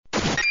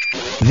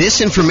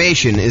This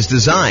information is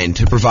designed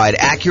to provide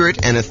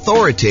accurate and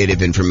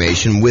authoritative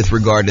information with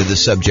regard to the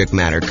subject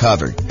matter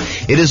covered.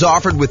 It is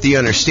offered with the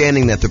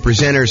understanding that the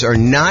presenters are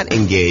not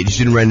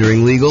engaged in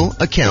rendering legal,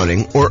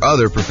 accounting, or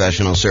other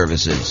professional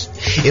services.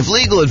 If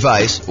legal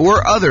advice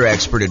or other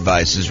expert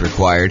advice is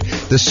required,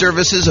 the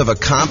services of a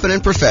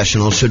competent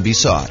professional should be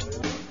sought.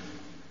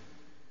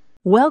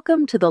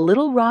 Welcome to the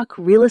Little Rock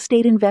Real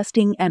Estate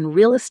Investing and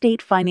Real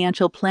Estate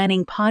Financial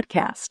Planning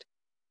Podcast.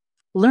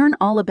 Learn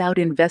all about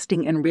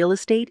investing in real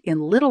estate in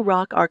Little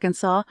Rock,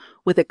 Arkansas,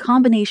 with a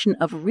combination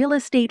of real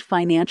estate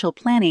financial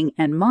planning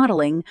and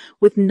modeling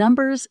with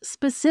numbers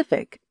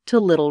specific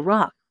to Little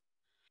Rock.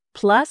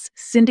 Plus,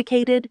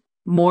 syndicated,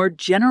 more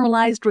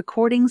generalized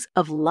recordings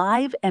of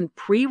live and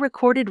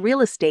pre-recorded real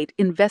estate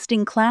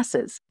investing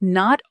classes,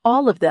 not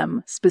all of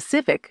them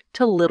specific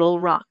to Little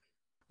Rock.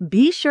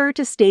 Be sure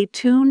to stay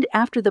tuned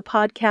after the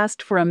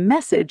podcast for a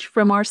message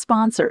from our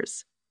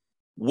sponsors.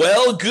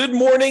 Well, good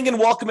morning and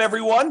welcome,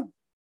 everyone.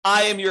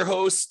 I am your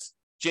host,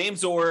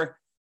 James Orr,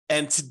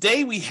 and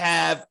today we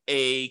have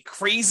a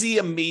crazy,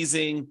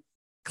 amazing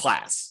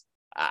class.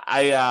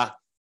 I've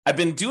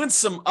been doing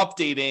some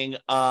updating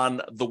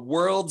on the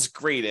world's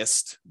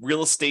greatest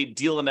real estate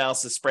deal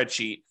analysis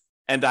spreadsheet,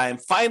 and I am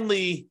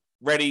finally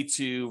ready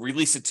to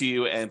release it to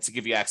you and to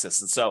give you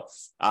access. And so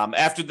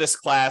after this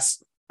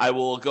class, I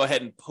will go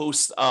ahead and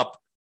post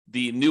up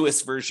the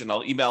newest version.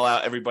 I'll email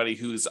out everybody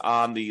who's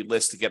on the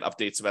list to get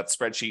updates about the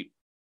spreadsheet,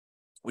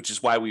 which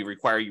is why we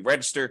require you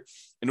register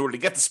in order to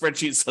get the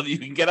spreadsheet so that you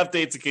can get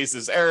updates in case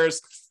there's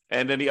errors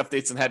and any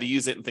updates on how to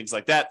use it and things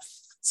like that.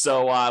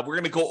 So we're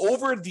going to go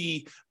over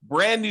the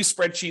brand new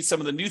spreadsheet, some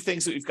of the new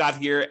things that we've got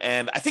here,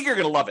 and I think you're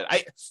going to love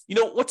it.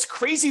 What's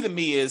crazy to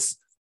me is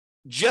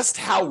just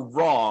how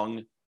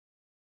wrong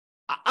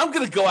I'm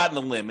going to go out on a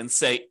limb and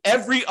say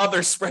every other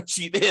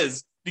spreadsheet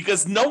is,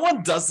 because no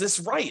one does this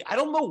right. I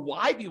don't know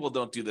why people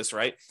don't do this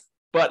right,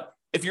 but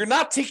if you're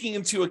not taking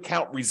into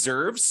account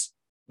reserves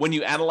when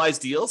you analyze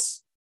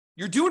deals,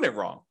 you're doing it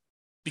wrong,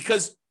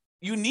 because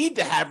you need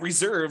to have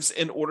reserves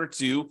in order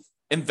to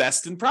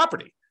invest in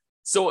property.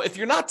 So if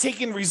you're not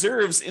taking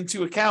reserves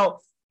into account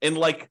in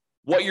like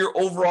what your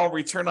overall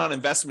return on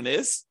investment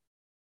is,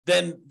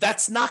 then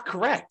that's not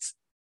correct.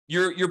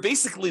 You're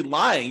basically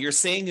lying. You're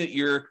saying that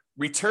your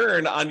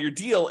return on your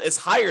deal is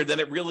higher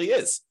than it really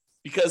is,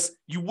 because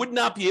you would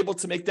not be able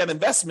to make that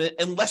investment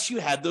unless you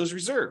had those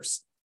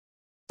reserves.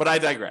 But I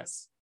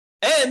digress.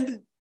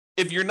 And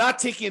if you're not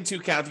taking into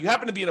account, if you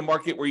happen to be in a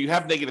market where you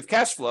have negative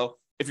cash flow,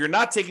 if you're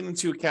not taking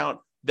into account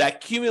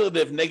that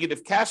cumulative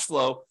negative cash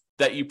flow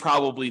that you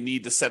probably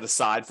need to set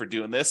aside for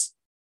doing this,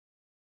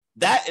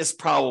 that is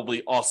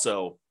probably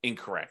also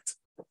incorrect.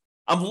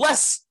 I'm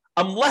less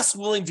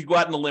willing to go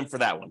out on a limb for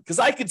that one, because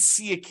I could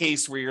see a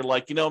case where you're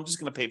like, I'm just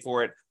going to pay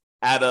for it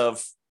out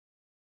of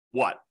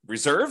what?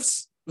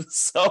 Reserves?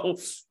 So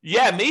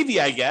yeah, maybe,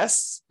 I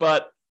guess,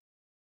 but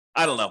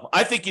I don't know.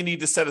 I think you need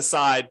to set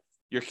aside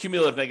your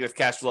cumulative negative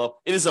cash flow.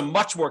 It is a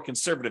much more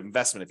conservative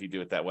investment if you do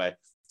it that way.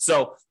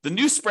 So the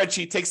new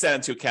spreadsheet takes that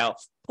into account.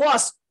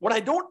 Plus, what I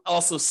don't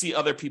also see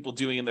other people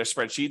doing in their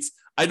spreadsheets,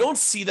 I don't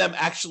see them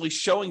actually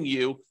showing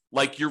you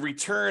like your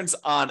returns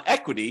on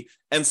equity,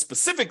 and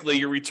specifically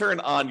your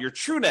return on your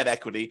true net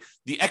equity,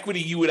 the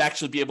equity you would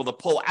actually be able to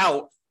pull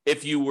out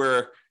if you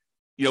were,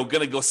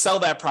 going to go sell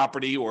that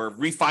property or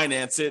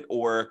refinance it,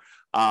 or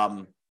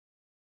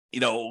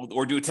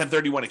or do a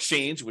 1031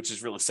 exchange, which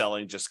is really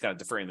selling, just kind of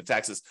deferring the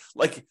taxes.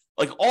 Like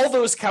all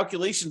those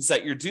calculations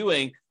that you're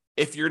doing,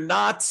 if you're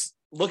not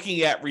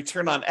looking at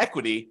return on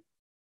equity,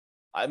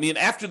 I mean,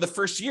 after the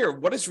first year,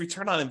 what does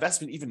return on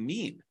investment even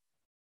mean?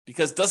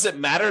 Because does it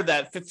matter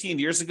that 15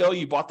 years ago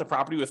you bought the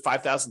property with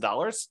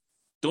 $5,000?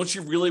 Don't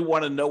you really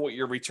want to know what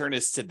your return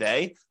is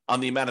today on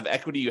the amount of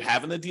equity you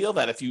have in the deal,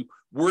 that if you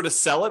were to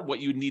sell it, what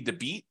you would need to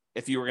beat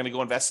if you were going to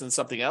go invest in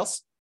something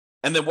else?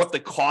 And then what the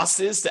cost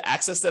is to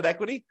access that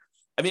equity?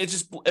 I mean,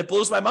 it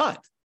blows my mind.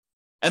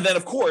 And then,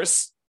 of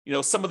course,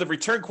 some of the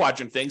return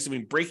quadrant things,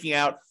 breaking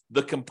out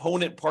the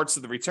component parts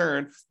of the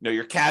return,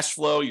 your cash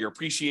flow, your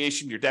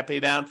appreciation, your debt pay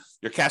down,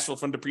 your cash flow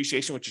from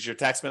depreciation, which is your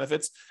tax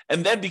benefits.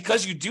 And then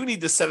because you do need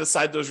to set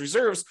aside those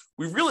reserves,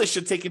 we really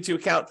should take into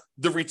account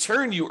the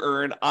return you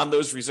earn on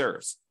those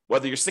reserves,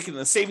 whether you're sticking in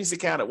the savings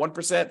account at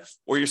 1%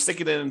 or you're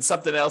sticking it in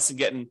something else and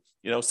getting,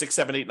 6,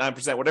 7, 8,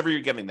 9%, whatever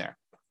you're getting there.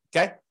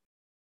 Okay.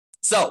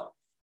 So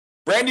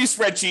brand new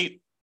spreadsheet,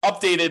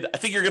 updated. I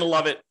think you're going to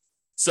love it.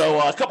 So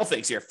a couple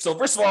things here. So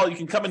first of all, you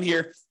can come in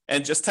here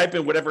and just type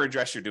in whatever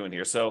address you're doing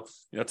here. So,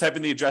 type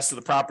in the address of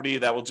the property.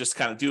 That will just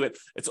kind of do it.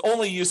 It's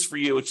only used for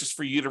you. It's just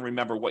for you to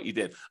remember what you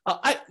did.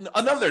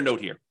 Another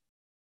note here.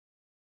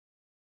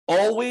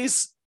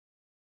 Always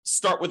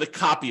start with a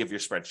copy of your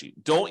spreadsheet.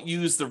 Don't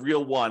use the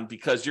real one,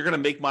 because you're going to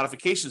make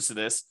modifications to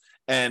this,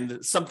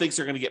 and some things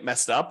are going to get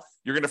messed up.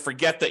 You're going to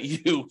forget that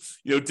you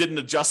did an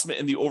adjustment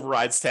in the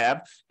overrides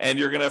tab, and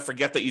you're going to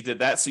forget that you did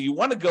that. So you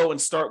want to go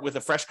and start with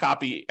a fresh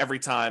copy every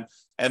time,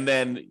 and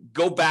then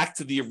go back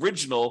to the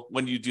original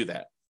when you do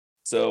that.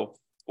 So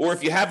Or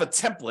if you have a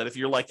template, if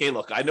you're like, hey,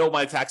 look, I know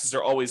my taxes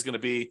are always going to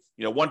be,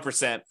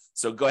 1%.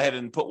 So go ahead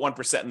and put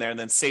 1% in there and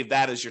then save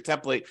that as your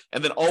template.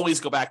 And then always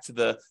go back to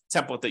the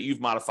template that you've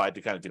modified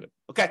to kind of do it.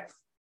 Okay.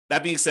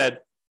 That being said,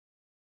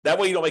 that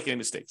way you don't make any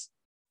mistakes.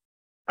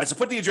 All right. So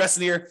put the address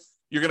in here.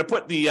 You're going to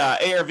put the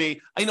ARV.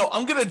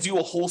 I'm going to do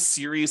a whole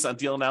series on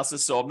deal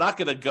analysis. So I'm not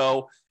going to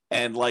go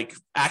and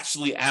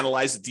actually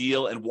analyze the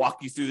deal and walk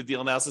you through the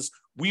deal analysis.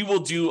 We will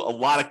do a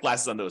lot of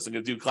classes on those. I'm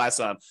going to do a class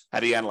on how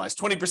to analyze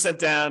 20%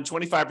 down,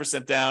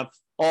 25% down,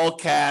 all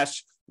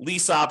cash,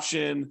 lease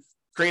option,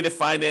 creative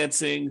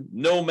financing,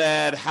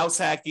 nomad, house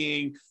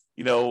hacking,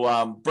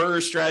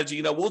 BRRRR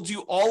strategy. We'll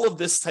do all of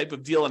this type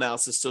of deal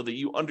analysis so that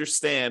you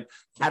understand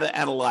how to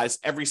analyze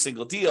every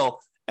single deal.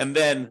 And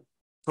then,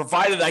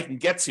 provided I can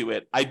get to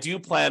it, I do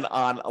plan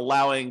on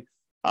allowing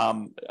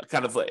kind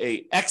of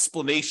a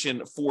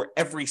explanation for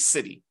every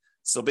city.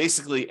 So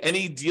basically,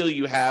 any deal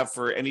you have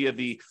for any of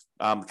the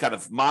kind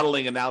of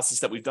modeling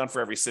analysis that we've done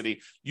for every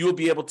city, you will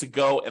be able to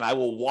go and I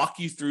will walk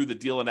you through the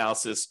deal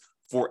analysis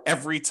for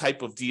every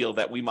type of deal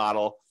that we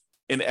model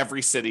in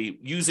every city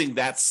using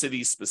that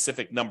city's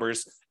specific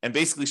numbers and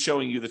basically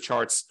showing you the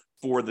charts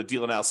for the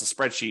deal analysis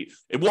spreadsheet.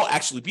 It won't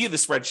actually be the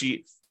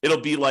spreadsheet. It'll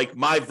be like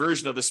my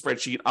version of the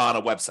spreadsheet on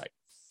a website.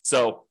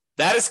 So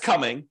that is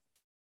coming.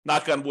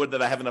 Knock on wood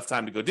that I have enough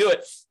time to go do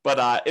it,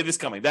 but it is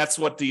coming. That's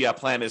what the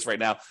plan is right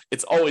now.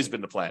 It's always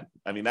been the plan.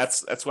 I mean,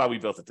 that's why we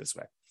built it this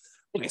way.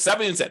 Okay, so that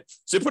being said,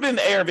 so you put in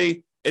the ARV.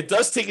 It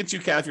does take into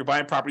account if you're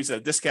buying properties at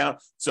a discount.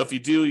 So if you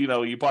do,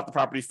 you bought the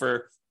property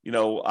for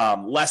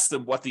less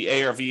than what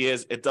the ARV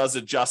is, it does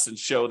adjust and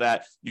show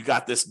that you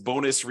got this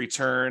bonus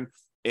return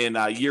in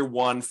year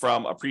one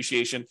from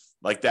appreciation,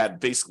 like that.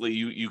 Basically,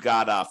 you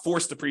got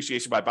forced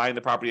appreciation by buying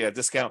the property at a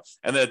discount,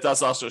 and then it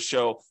does also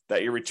show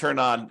that your return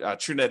on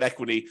true net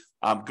equity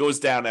goes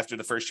down after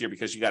the first year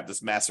because you got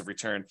this massive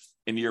return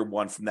in year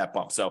one from that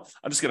bump. So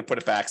I'm just going to put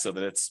it back so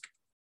that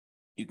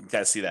you can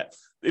kind of see that.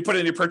 They put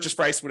in your purchase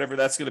price, whatever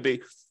that's going to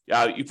be.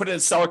 You put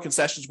in seller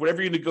concessions,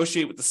 whatever you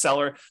negotiate with the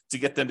seller to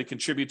get them to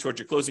contribute towards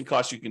your closing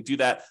costs, you can do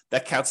that.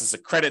 That counts as a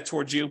credit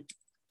towards you.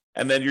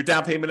 And then your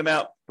down payment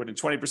amount, put in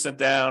 20%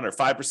 down or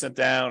 5%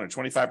 down or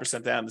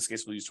 25% down. In this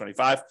case, we'll use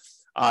 25.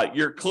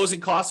 Your closing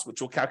costs,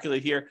 which we'll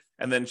calculate here,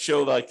 and then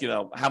show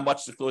how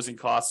much the closing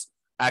costs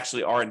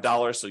actually are in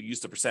dollars. So use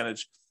the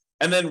percentage.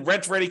 And then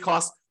rent ready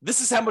costs. This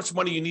is how much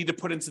money you need to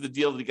put into the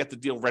deal to get the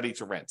deal ready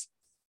to rent.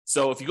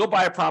 So if you go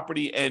buy a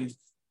property and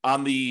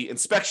on the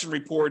inspection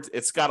report,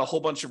 it's got a whole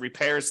bunch of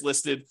repairs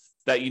listed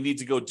that you need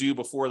to go do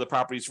before the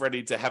property is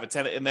ready to have a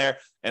tenant in there,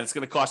 and it's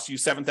going to cost you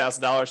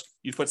 $7,000,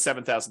 you put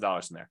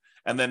 $7,000 in there.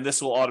 And then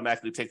this will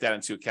automatically take that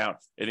into account.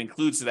 It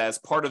includes it as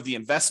part of the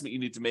investment you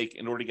need to make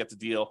in order to get the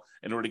deal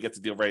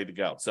ready to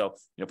go. So,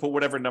 put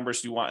whatever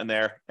numbers you want in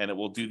there, and it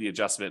will do the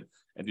adjustment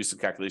and do some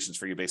calculations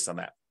for you based on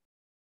that.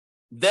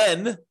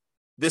 Then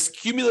this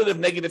cumulative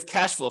negative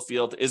cash flow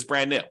field is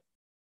brand new.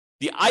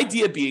 The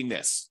idea being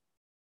this: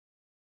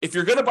 if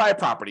you're going to buy a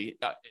property,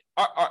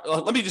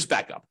 let me just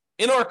back up.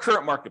 In our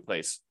current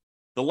marketplace,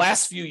 the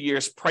last few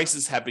years,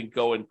 prices have been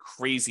going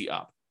crazy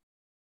up,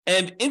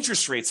 and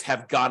interest rates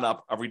have gone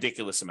up a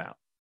ridiculous amount.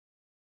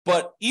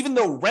 But even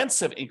though rents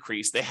have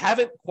increased, they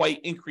haven't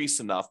quite increased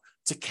enough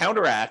to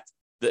counteract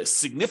the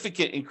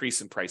significant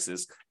increase in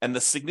prices and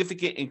the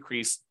significant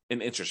increase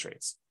in interest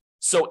rates.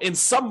 So in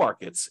some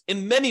markets,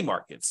 in many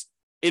markets,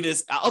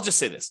 I'll just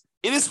say this,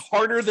 it is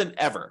harder than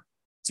ever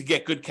to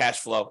get good cash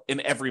flow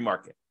in every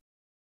market.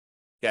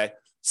 Okay.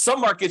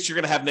 Some markets, you're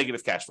going to have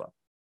negative cash flow,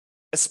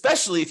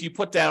 especially if you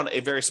put down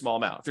a very small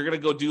amount. If you're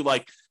going to go do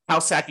like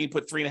house hacking,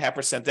 put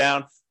 3.5%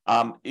 down,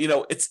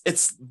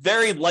 it's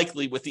very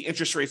likely with the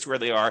interest rates where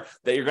they are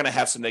that you're going to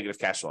have some negative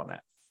cash flow on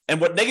that. And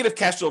what negative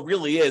cash flow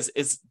really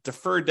is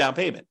deferred down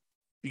payment.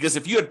 Because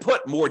if you had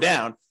put more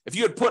down, if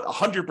you had put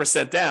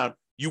 100% down,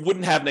 you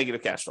wouldn't have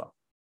negative cash flow,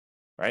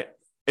 right?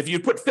 If you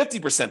put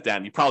 50%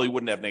 down, you probably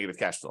wouldn't have negative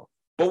cash flow.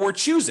 But we're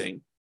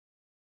choosing,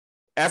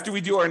 after we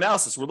do our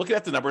analysis, we're looking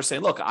at the numbers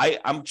saying, look,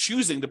 I'm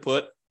choosing to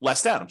put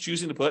less down. I'm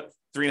choosing to put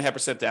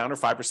 3.5% down or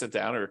 5%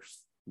 down or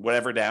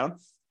whatever down.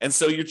 And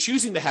so you're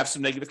choosing to have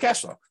some negative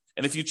cash flow.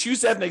 And if you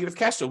choose to have negative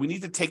cash flow, we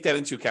need to take that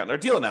into account in our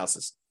deal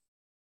analysis.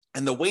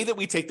 And the way that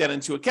we take that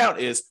into account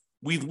is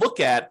we look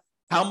at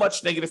how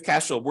much negative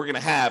cash flow we're going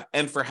to have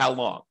and for how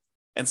long.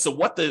 And so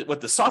what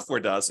the software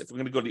does, if we're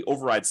going to go to the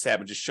overrides tab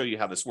and just show you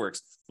how this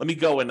works, let me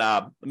go and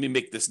let me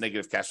make this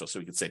negative cash flow so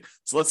we can see.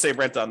 So let's say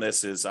rent on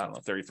this is,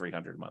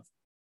 $3,300 a month.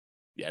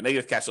 Yeah,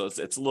 negative cash flow, it's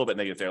a little bit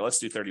negative there. Let's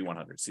do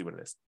 $3,100, see what it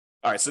is.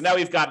 All right, so now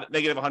we've got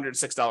negative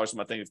 $106 a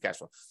month negative cash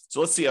flow. So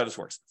let's see how this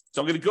works.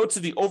 So I'm going to go to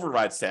the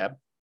overrides tab.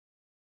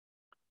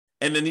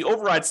 And in the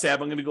overrides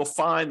tab, I'm going to go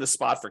find the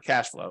spot for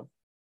cash flow,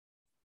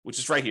 which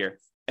is right here.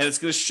 And it's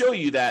going to show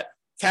you that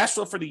cash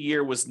flow for the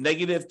year was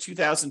negative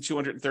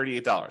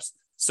 $2,238.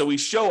 So we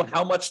show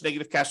how much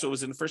negative cash flow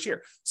was in the first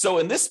year. So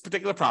in this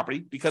particular property,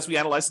 because we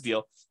analyzed the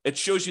deal, it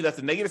shows you that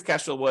the negative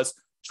cash flow was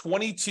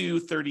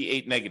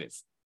 $2,238 negative.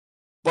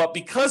 But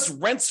because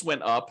rents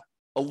went up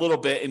a little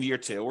bit in year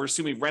 2. We're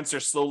assuming rents are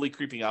slowly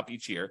creeping up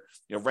each year.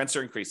 Rents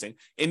are increasing.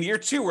 In year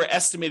 2, we're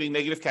estimating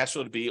negative cash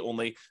flow to be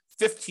only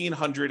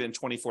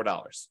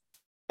 $1,524.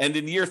 And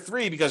in year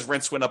 3, because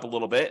rents went up a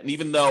little bit, and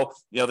even though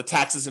the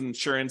taxes and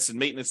insurance and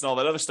maintenance and all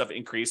that other stuff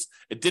increased,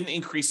 it didn't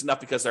increase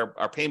enough because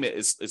our payment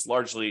is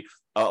largely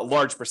a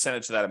large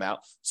percentage of that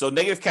amount. So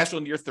negative cash flow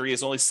in year 3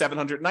 is only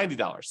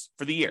 $790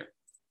 for the year.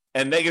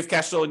 And negative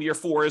cash flow in year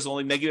 4 is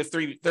only negative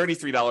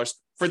 $33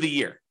 for the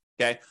year.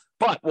 Okay.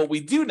 But what we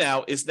do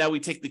now is we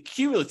take the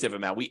cumulative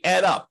amount. We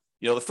add up.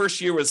 The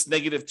first year was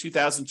negative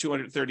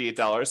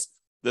 $2,238.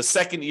 The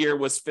second year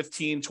was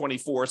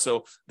 $1,524.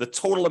 So the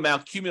total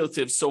amount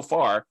cumulative so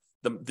far,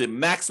 the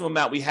maximum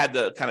amount we had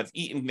to kind of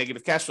eat in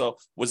negative cash flow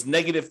was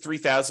negative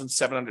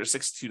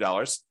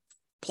 $3,762,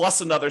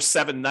 plus another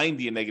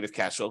 $790 in negative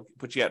cash flow,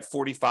 put you at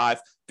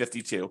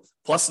 $4,552,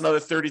 plus another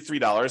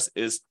 $33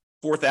 is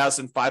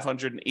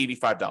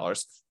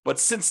 $4,585. But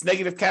since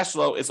negative cash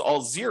flow is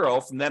all zero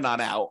from then on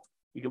out,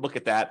 we can look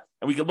at that,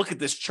 and we can look at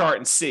this chart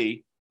and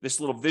see this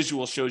little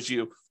visual shows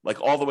you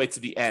like all the way to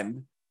the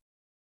end.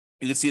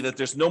 You can see that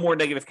there's no more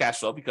negative cash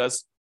flow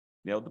because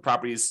the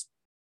property's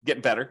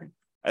getting better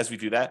as we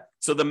do that.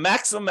 So the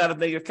maximum amount of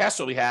negative cash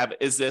flow we have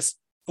is this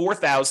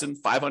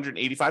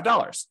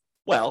 $4,585.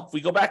 Well, if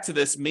we go back to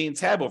this main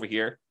tab over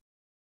here,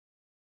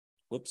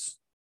 whoops.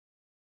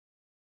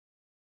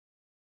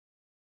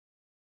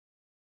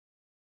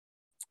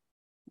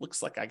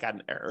 Looks like I got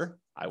an error.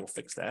 I will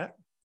fix that.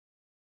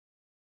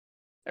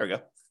 There we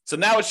go. So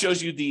now it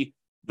shows you the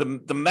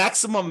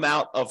maximum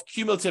amount of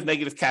cumulative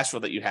negative cash flow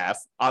that you have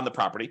on the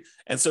property.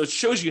 And so it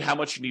shows you how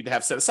much you need to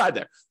have set aside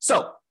there.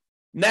 So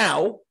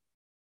now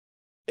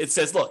it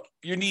says, look,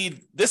 you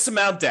need this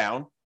amount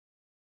down,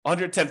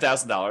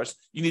 $110,000.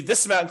 You need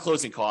this amount in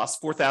closing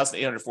costs,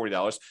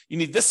 $4,840. You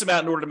need this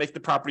amount in order to make the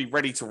property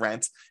ready to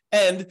rent.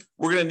 And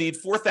we're going to need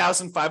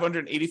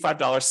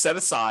 $4,585 set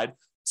aside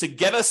to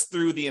get us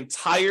through the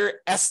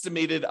entire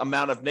estimated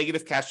amount of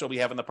negative cash flow we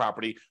have in the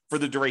property for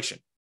the duration.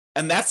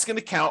 And that's going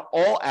to count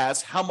all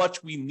as how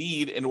much we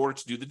need in order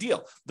to do the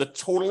deal. The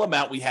total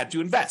amount we had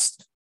to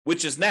invest,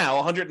 which is now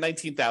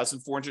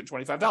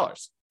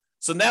 $119,425.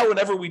 So now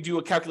whenever we do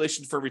a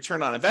calculation for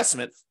return on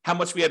investment, how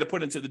much we had to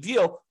put into the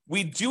deal,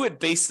 we do it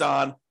based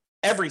on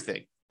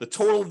everything: the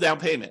total down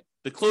payment,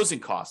 the closing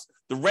costs,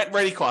 the rent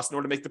ready costs in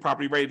order to make the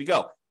property ready to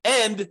go,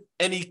 and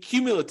any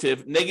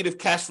cumulative negative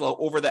cash flow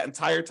over that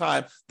entire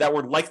time that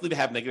we're likely to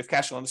have negative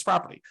cash flow on this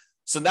property.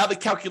 So now the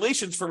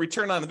calculations for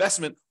return on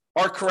investment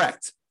are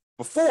correct.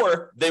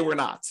 Before, they were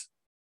not.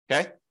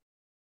 Okay?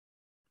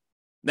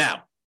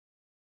 Now,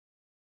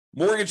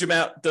 mortgage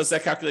amount does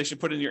that calculation,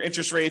 put in your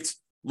interest rates,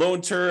 loan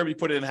term, you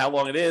put in how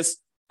long it is.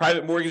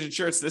 Private mortgage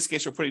insurance, in this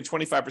case, we're putting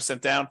 25%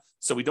 down,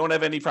 so we don't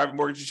have any private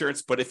mortgage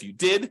insurance. But if you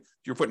did,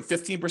 you're putting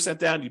 15%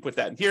 down, you put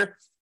that in here.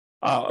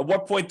 At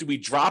what point do we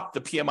drop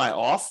the PMI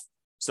off?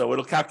 So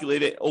it'll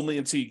calculate it only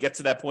until you get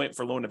to that point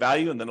for loan to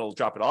value, and then it'll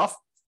drop it off.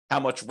 How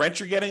much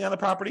rent you're getting on the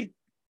property.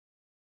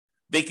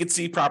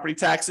 Vacancy, property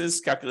taxes,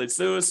 calculates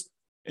those.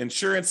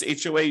 Insurance,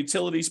 HOA,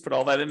 utilities, put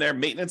all that in there.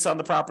 Maintenance on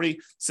the property,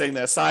 setting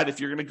that aside.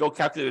 If you're going to go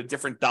calculate a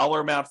different dollar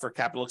amount for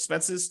capital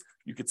expenses,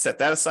 you could set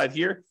that aside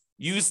here.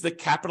 Use the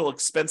capital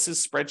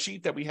expenses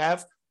spreadsheet that we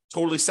have,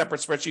 totally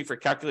separate spreadsheet for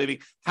calculating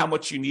how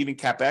much you need in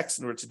CapEx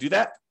in order to do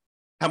that.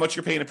 How much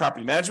you're paying in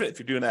property management, if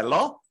you're doing that at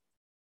all,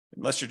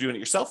 unless you're doing it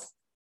yourself.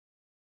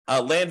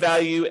 Land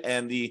value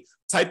and the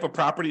type of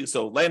property.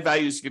 So land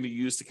value is going to be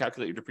used to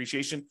calculate your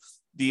depreciation.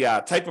 The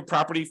type of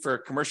property for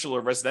commercial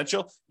or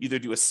residential, either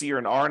do a C or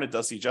an R, and it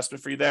does the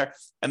adjustment for you there.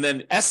 And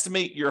then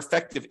estimate your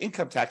effective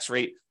income tax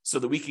rate so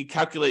that we can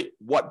calculate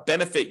what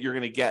benefit you're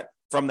going to get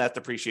from that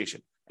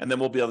depreciation. And then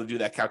we'll be able to do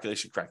that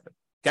calculation correctly.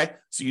 Okay,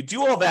 so you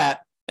do all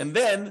that, and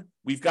then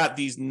we've got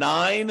these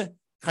 9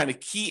 kind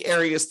of key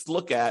areas to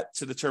look at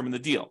to determine the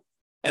deal.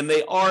 And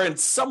they are in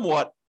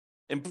somewhat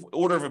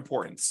order of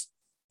importance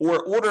or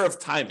order of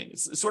timing.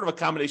 It's sort of a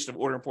combination of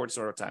order of importance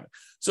and order of timing.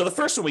 So the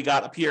first one we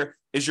got up here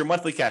is your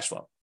monthly cash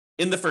flow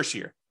in the first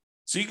year.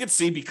 So you can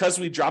see, because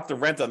we dropped the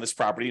rent on this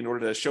property in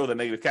order to show the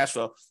negative cash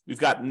flow, we've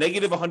got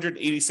negative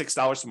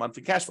 $186 a month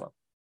in cash flow.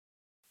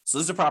 So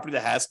this is a property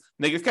that has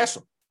negative cash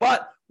flow.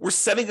 But we're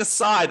setting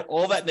aside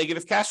all that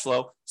negative cash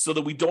flow so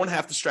that we don't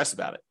have to stress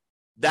about it.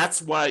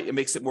 That's why it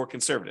makes it more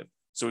conservative.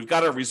 So we've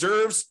got our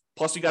reserves,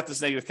 plus we got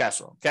this negative cash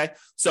flow, okay?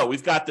 So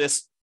we've got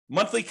this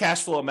monthly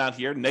cash flow amount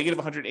here,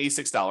 negative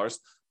 $186,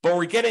 but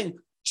we're getting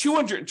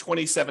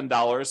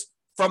 $227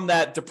 from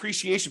that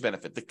depreciation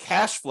benefit, the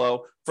cash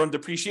flow from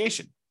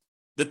depreciation,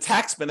 the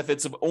tax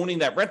benefits of owning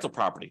that rental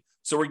property.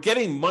 So we're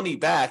getting money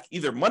back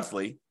either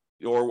monthly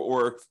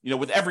or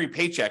with every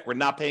paycheck. We're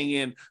not paying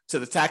in to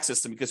the tax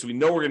system because we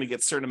know we're going to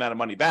get a certain amount of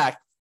money back,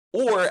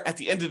 or at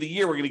the end of the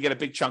year, we're going to get a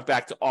big chunk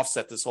back to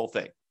offset this whole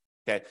thing.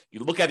 Okay, you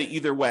look at it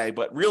either way,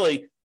 but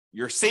really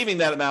you're saving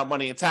that amount of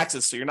money in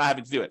taxes, so you're not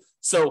having to do it.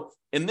 So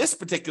in this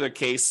particular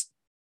case,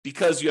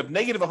 because you have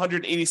negative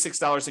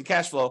 $186 in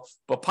cash flow,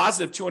 but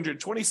positive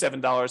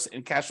 $227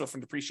 in cash flow from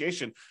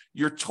depreciation,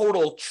 your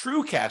total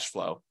true cash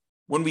flow,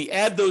 when we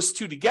add those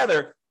two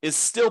together, is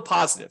still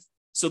positive.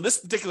 So this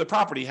particular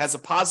property has a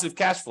positive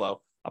cash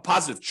flow, a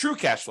positive true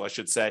cash flow, I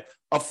should say,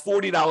 of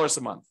 $40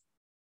 a month.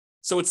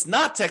 So it's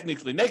not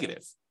technically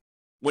negative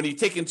when you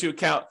take into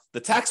account the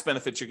tax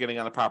benefits you're getting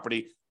on the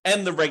property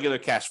and the regular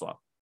cash flow.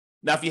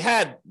 Now, if you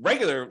had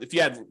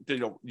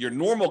your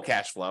normal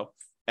cash flow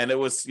and it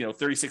was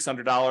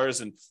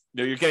 $3,600 and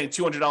you're getting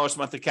 $200 a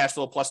month of cash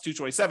flow plus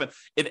 $227,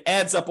 it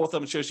adds up both of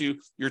them and shows you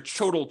your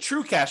total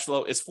true cash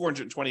flow is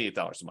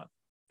 $428 a month.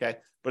 Okay,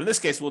 but in this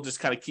case, we'll just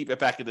kind of keep it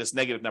back at this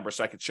negative number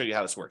so I can show you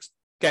how this works.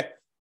 Okay,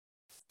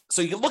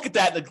 so you can look at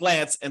that at a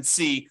glance and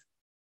see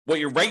what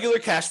your regular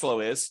cash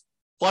flow is,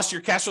 plus your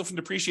cash flow from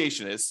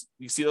depreciation is.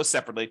 You see those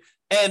separately,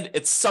 and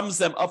it sums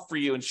them up for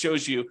you and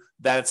shows you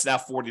that it's now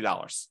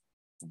 $40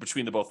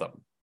 between the both of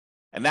them.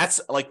 And that's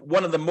like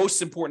one of the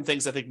most important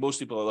things I think most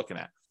people are looking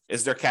at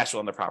is their cash flow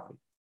on their property.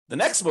 The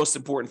next most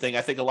important thing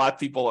I think a lot of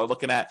people are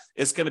looking at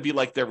is going to be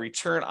like their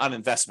return on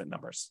investment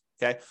numbers.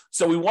 Okay,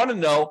 so we want to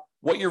know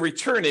what your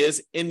return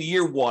is in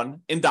year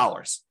one in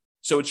dollars.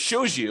 So it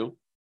shows you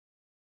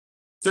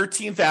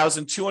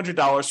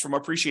 $13,200 from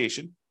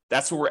appreciation.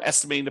 That's where we're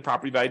estimating the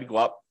property value to go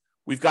up.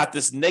 We've got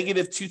this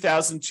negative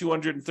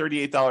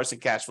 $2,238 in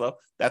cash flow.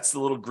 That's the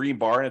little green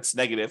bar, and it's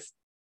negative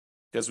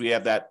because we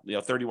have that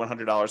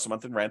 $3,100 a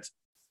month in rent.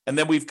 And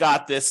then we've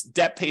got this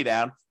debt pay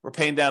down. We're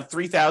paying down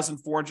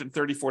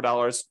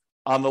 $3,434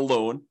 on the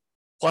loan,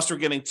 plus we're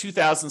getting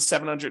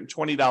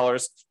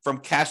 $2,720 from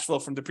cash flow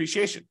from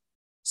depreciation.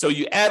 So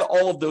you add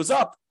all of those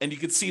up, and you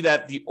can see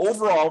that the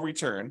overall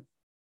return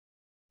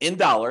in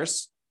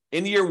dollars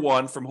in year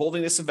one from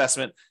holding this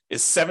investment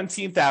is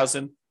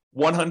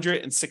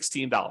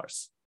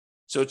 $17,116.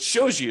 So it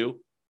shows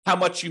you how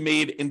much you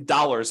made in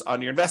dollars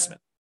on your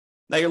investment.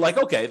 Now you're like,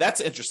 okay,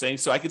 that's interesting.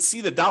 So I could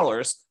see the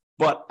dollars,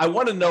 but I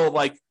want to know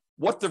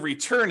what the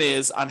return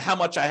is on how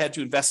much I had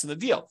to invest in the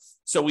deal.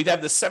 So we'd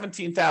have the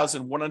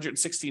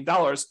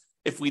 $17,116.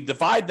 If we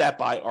divide that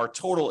by our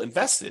total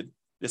invested,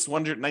 this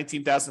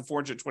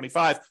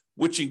 $119,425,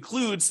 which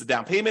includes the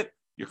down payment,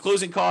 your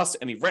closing costs,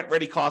 any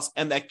rent-ready costs,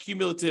 and that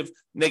cumulative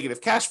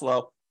negative cash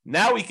flow,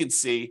 now we can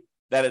see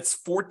that it's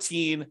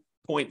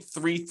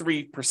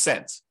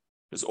 14.33%.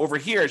 Because over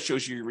here, it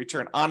shows you your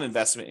return on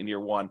investment in year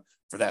one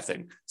for that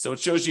thing. So it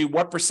shows you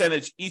what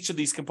percentage each of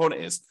these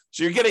component is.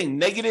 So you're getting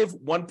negative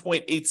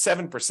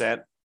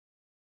 1.87%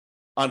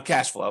 on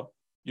cash flow.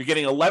 You're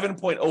getting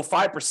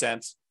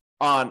 11.05%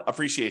 on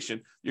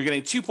appreciation. You're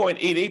getting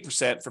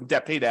 2.88% from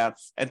debt pay down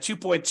and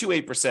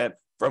 2.28%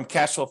 from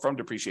cash flow from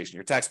depreciation,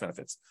 your tax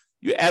benefits.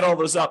 You add all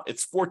those up,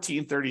 it's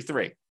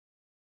 1433.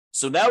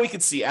 So now we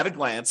can see at a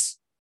glance,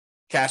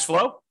 cash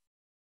flow,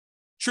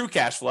 true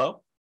cash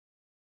flow,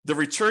 the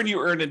return you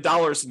earned in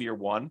dollars in year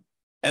one,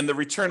 and the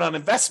return on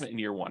investment in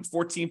year one,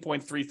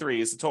 14.33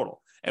 is the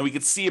total. And we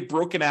can see it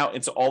broken out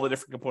into all the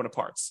different component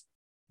parts.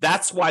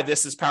 That's why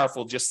this is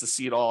powerful, just to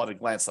see it all at a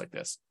glance like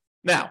this.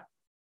 Now,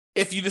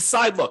 if you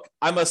decide, look,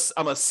 I'm a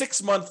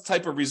 6-month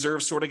type of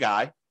reserve sort of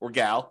guy or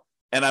gal,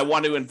 and I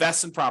want to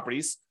invest in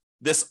properties,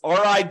 this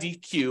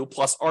RIDQ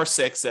plus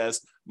R6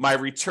 says my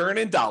return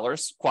in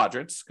dollars,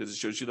 quadrants, because it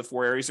shows you the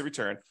 4 areas of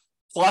return,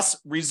 plus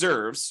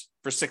reserves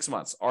for 6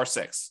 months,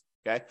 R6.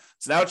 Okay,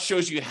 so now it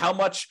shows you how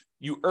much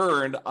you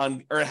earned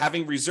on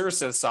having reserves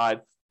set aside,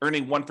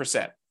 earning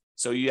 1%.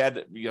 So you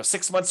had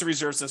 6 months of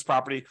reserves in this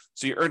property,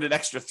 so you earned an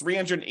extra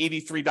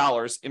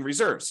 $383 in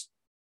reserves.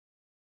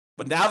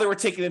 But now that we're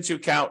taking into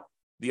account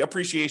the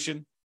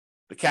appreciation,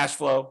 the cash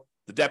flow,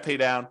 the debt pay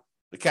down,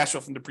 the cash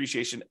flow from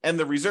depreciation, and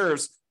the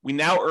reserves, we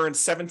now earn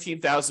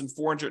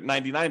 $17,499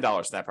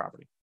 in that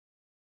property.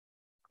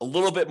 A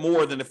little bit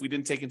more than if we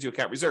didn't take into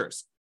account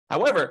reserves.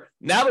 However,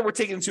 now that we're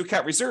taking into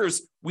account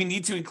reserves, we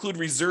need to include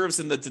reserves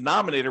in the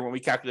denominator when we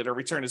calculate our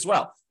return as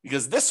well,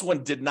 because this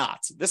one did not.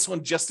 This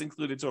one just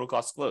included total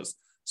cost to close.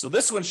 So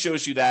this one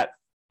shows you that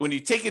when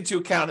you take into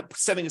account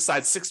setting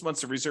aside 6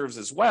 months of reserves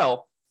as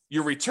well,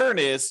 your return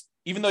is,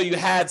 even though you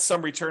had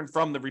some return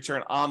from the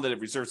return on the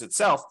reserves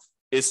itself,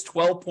 is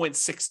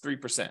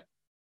 12.63%.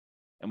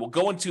 And we'll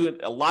go into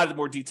a lot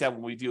more detail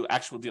when we do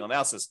actual deal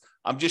analysis.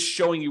 I'm just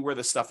showing you where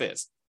this stuff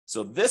is.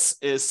 So this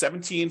is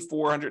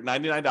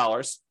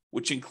 $17,499,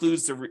 which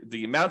includes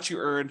the amount you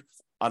earned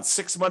on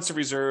 6 months of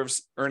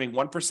reserves, earning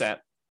 1%.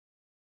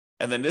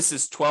 And then this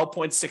is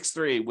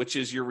 12.63, which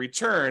is your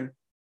return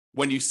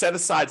when you set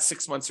aside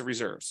 6 months of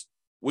reserves,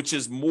 which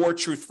is more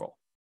truthful.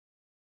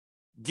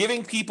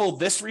 Giving people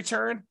this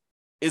return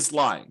is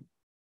lying,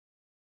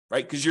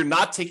 right? Because you're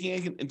not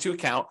taking into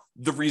account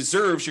the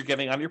reserves you're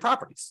getting on your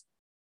properties.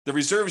 The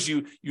reserves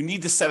you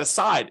need to set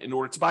aside in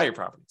order to buy your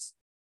properties.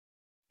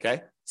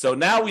 Okay? So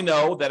now we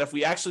know that if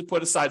we actually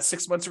put aside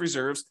 6 months of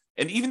reserves,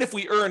 and even if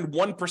we earn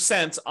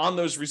 1% on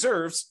those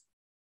reserves,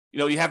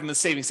 you have them in the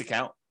savings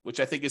account, which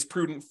I think is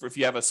prudent for if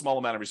you have a small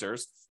amount of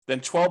reserves, then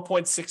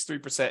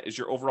 12.63% is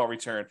your overall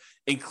return,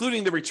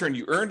 including the return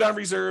you earned on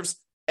reserves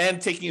and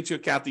taking into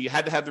account that you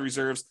had to have the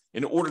reserves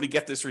in order to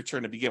get this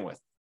return to begin with.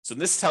 So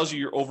this tells you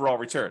your overall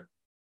return.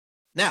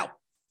 Now,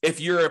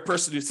 if you're a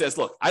person who says,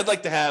 look, I'd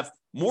like to have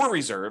more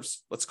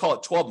reserves, let's call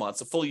it 12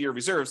 months, a full year of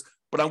reserves,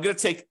 but I'm going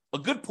to take a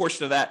good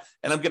portion of that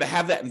and I'm going to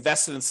have that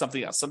invested in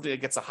something else, something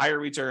that gets a higher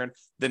return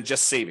than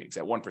just savings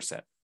at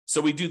 1%. So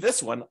we do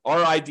this one,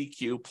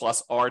 RIDQ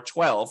plus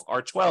R12.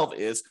 R12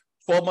 is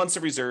 12 months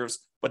of reserves,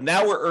 but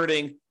now we're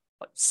earning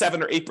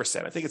 7 or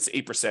 8%. I think it's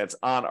 8%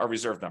 on our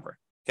reserve number.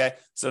 Okay.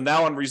 So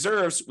now on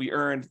reserves, we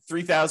earned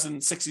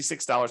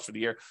 $3,066 for the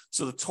year.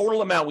 So the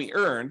total amount we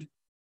earned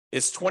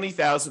is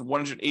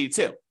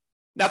 $20,182.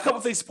 Now, a couple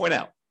of things to point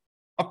out.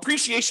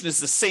 Appreciation is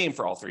the same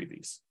for all three of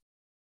these.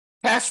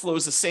 Cash flow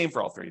is the same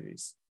for all three of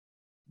these.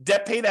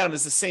 Debt pay down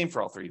is the same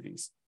for all three of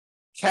these.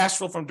 Cash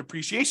flow from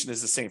depreciation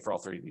is the same for all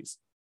three of these.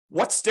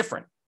 What's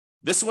different?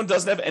 This one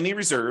doesn't have any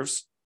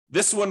reserves.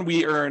 This one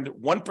we earned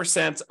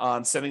 1%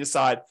 on setting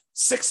aside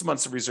 6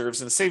 months of reserves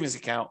in a savings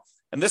account.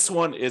 And this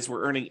one is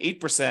we're earning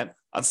 8%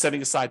 on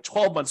setting aside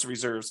 12 months of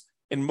reserves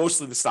in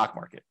mostly the stock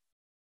market.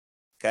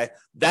 Okay,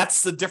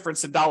 that's the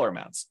difference in dollar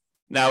amounts.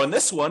 Now, in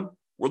this one,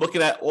 we're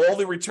looking at all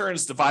the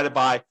returns divided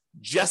by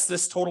just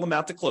this total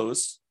amount to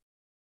close.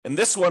 In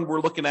this one, we're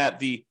looking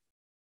at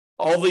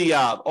all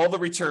the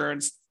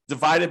returns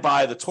divided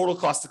by the total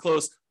cost to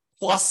close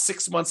plus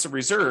 6 months of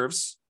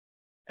reserves.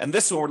 And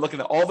this one, we're looking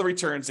at all the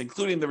returns,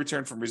 including the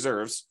return from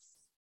reserves,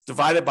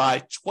 divided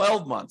by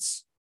 12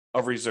 months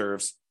of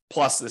reserves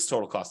plus this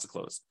total cost to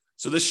close.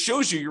 So this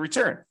shows you your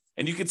return.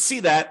 And you can see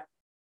that,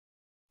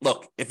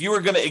 look, if you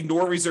were going to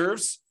ignore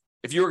reserves,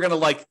 if you were going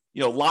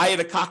to lie at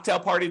a cocktail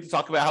party to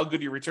talk about how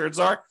good your returns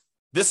are,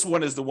 this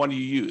one is the one you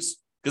use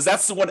because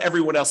that's the one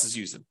everyone else is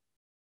using,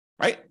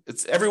 right?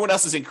 Everyone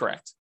else is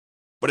incorrect.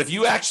 But if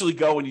you actually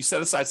go and you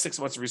set aside 6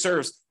 months of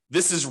reserves,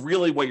 this is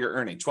really what you're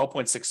earning,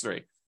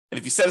 12.63. And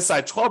if you set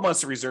aside 12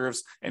 months of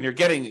reserves and you're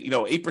getting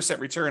 8%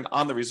 return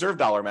on the reserve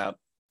dollar amount,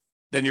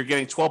 then you're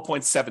getting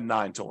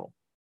 12.79 total.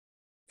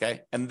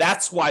 Okay. And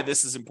that's why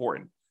this is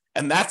important.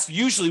 And that's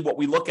usually what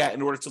we look at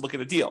in order to look at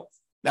a deal.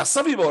 Now,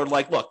 some people are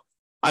like, look,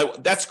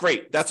 that's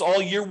great. That's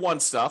all year one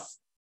stuff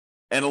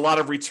and a lot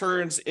of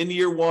returns in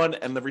year one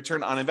and the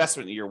return on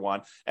investment in year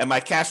one and my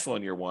cash flow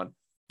in year one.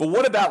 But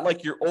what about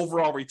like your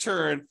overall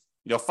return,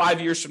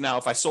 5 years from now,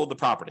 if I sold the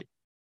property?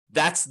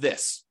 That's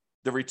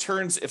the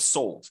returns if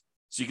sold.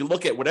 So you can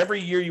look at whatever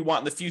year you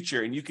want in the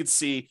future and you could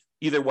see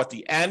either what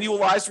the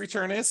annualized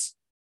return is,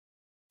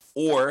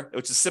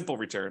 which is simple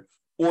return,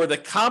 or the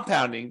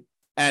compounding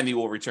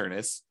annual return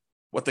is,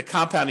 what the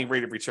compounding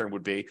rate of return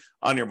would be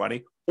on your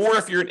money. Or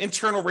if you're an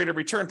internal rate of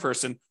return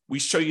person, we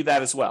show you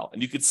that as well.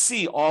 And you could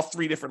see all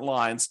three different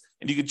lines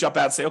and you could jump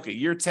out and say, okay,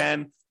 year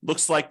 10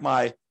 looks like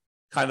my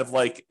kind of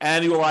like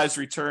annualized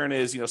return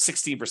is,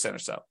 16% or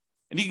so.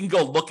 And you can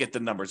go look at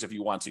the numbers if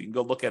you want to. You can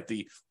go look at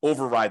the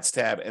overrides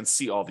tab and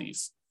see all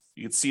these.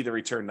 You can see the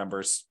return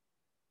numbers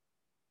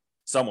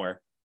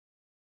somewhere.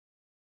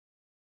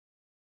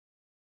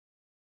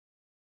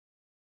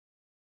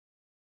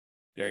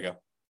 There you go.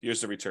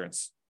 Here's the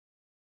returns.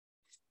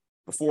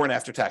 Before and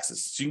after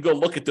taxes. So you can go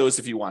look at those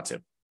if you want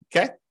to.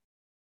 Okay?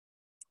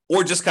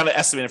 Or just kind of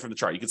estimate it from the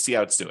chart. You can see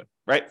how it's doing,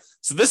 right?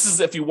 So this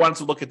is if you wanted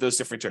to look at those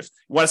different returns.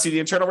 You want to see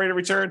the internal rate of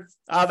return?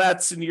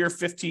 That's in year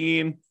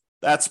 15.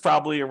 That's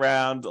probably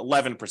around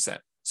 11%.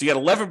 So you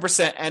get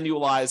 11%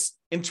 annualized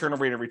internal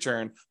rate of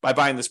return by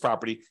buying this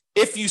property.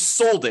 If you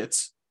sold it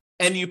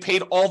and you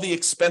paid all the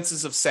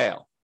expenses of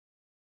sale,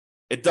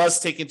 it does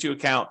take into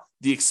account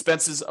the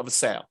expenses of a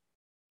sale.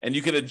 And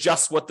you can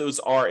adjust what those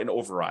are in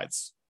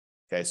overrides.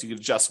 Okay, so you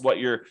can adjust what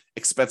your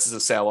expenses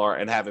of sale are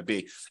and have it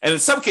be. And in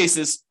some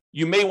cases,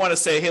 you may want to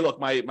say, hey,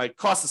 look, my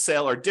costs of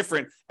sale are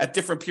different at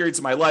different periods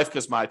of my life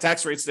because my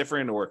tax rate's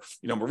different, or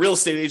I'm a real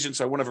estate agent,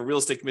 so I won't have a real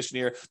estate commission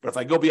here. But if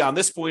I go beyond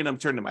this point, I'm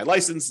turning my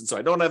license, and so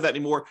I don't have that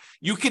anymore.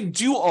 You can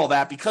do all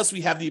that because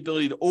we have the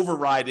ability to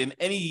override in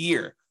any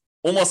year,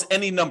 almost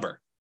any number.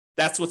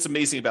 That's what's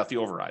amazing about the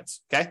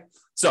overrides. Okay,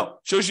 so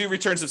shows you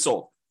returns if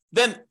sold.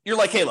 Then you're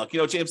like, hey, look,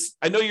 James,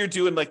 I know you're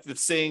doing like the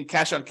saying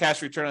cash on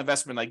cash return on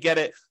investment. I get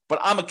it, but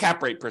I'm a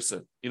cap rate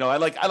person. I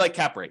like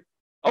cap rate.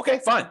 Okay,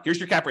 fine. Here's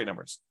your cap rate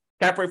numbers.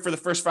 Cap rate for the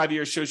first 5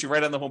 years shows you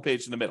right on the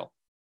homepage in the middle,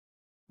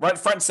 right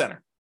front and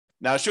center.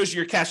 Now it shows you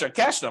your cash on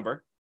cash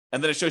number,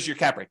 and then it shows you your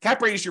cap rate.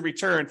 Cap rate is your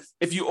return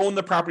if you own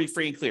the property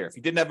free and clear, if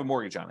you didn't have a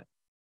mortgage on it.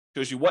 It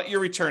shows you what your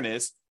return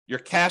is, your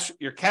cash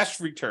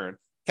return,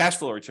 cash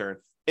flow return,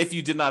 if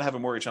you did not have a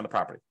mortgage on the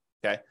property.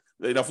 Okay.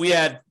 If we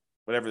had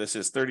whatever this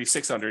is,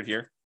 3,600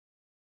 here,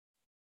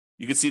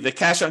 you can see the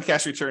cash on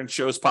cash return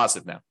shows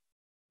positive now.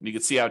 And you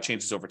can see how it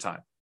changes over time.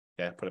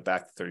 Okay, put it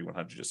back to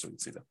 3,100 just so we can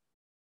see that.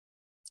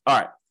 All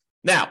right.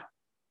 Now,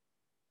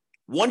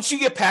 once you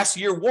get past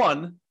year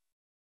one,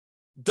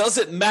 does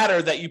it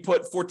matter that you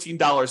put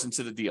 $14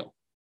 into the deal?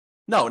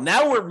 No,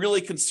 now we're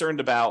really concerned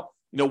about,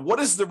 what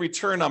is the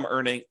return I'm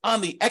earning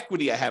on the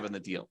equity I have in the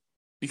deal?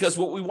 Because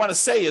what we want to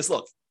say is,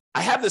 look,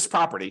 I have this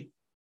property,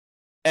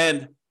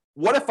 and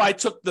what if I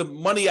took the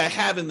money I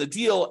have in the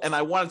deal and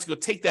I wanted to go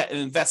take that and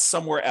invest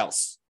somewhere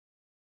else?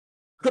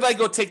 Could I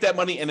go take that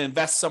money and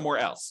invest somewhere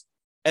else?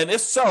 And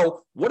if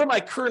so, what am I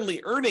currently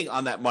earning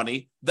on that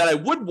money that I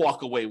would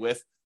walk away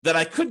with that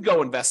I could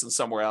go invest in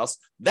somewhere else?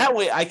 That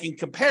way I can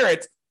compare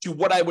it to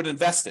what I would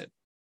invest in.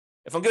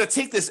 If I'm going to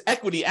take this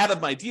equity out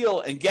of my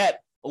deal and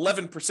get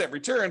 11%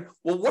 return,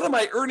 well, what am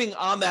I earning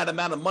on that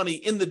amount of money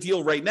in the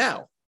deal right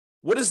now?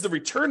 What is the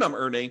return I'm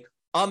earning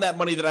on that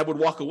money that I would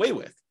walk away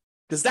with?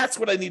 Because that's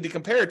what I need to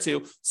compare it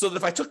to, so that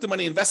if I took the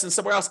money and invested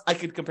somewhere else, I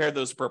could compare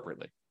those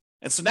appropriately.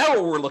 And so now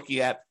what we're looking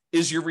at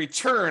is your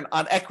return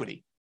on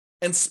equity.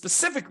 And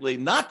specifically,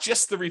 not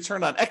just the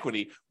return on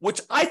equity, which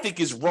I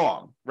think is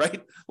wrong,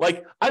 right?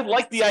 Like, I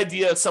like the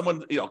idea of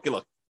someone, okay,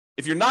 look,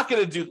 if you're not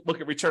going to look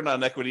at return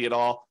on equity at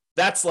all,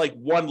 that's like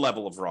one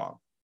level of wrong.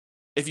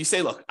 If you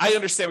say, look, I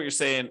understand what you're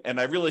saying, and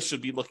I really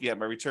should be looking at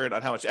my return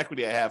on how much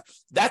equity I have,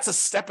 that's a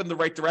step in the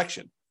right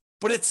direction.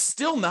 But it's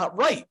still not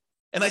right.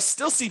 And I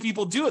still see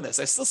people doing this.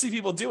 I still see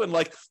people doing,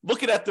 like,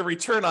 looking at the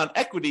return on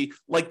equity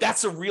like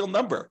that's a real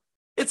number.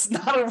 It's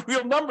not a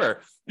real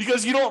number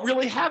because you don't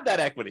really have that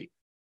equity.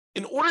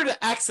 In order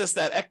to access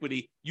that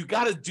equity, you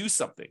got to do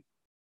something.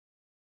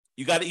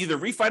 You got to either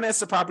refinance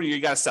the property or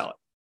you got to sell it.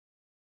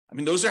 I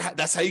mean,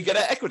 that's how you get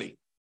equity.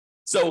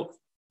 So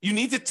you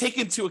need to take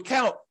into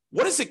account,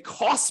 what does it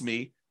cost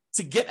me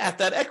to get at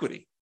that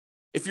equity?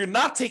 If you're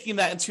not taking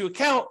that into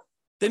account,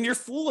 then you're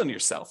fooling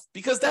yourself,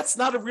 because that's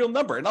not a real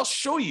number. And I'll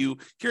show you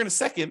here in a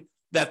second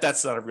that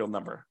that's not a real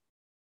number.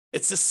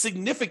 It's a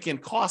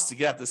significant cost to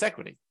get at this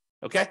equity.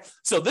 Okay.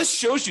 So this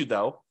shows you,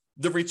 though,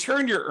 the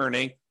return you're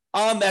earning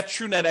on that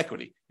true net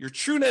equity. Your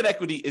true net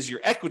equity is your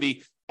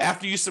equity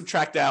after you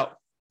subtract out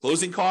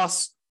closing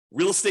costs,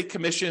 real estate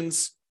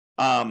commissions,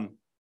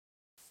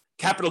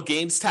 capital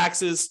gains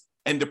taxes,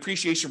 and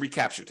depreciation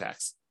recapture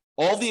tax.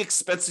 All the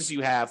expenses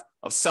you have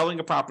of selling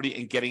a property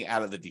and getting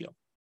out of the deal.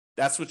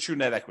 That's what true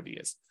net equity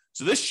is.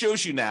 So this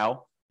shows you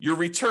now your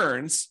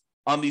returns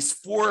on these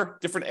 4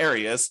 different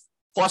areas,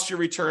 plus your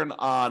return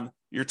on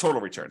your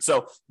total return.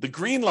 So the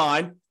green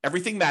line,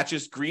 everything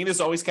matches. Green is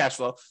always cash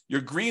flow.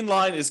 Your green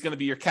line is going to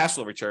be your cash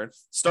flow return.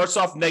 Starts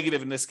off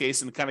negative in this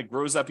case and kind of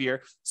grows up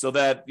here, so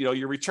that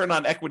your return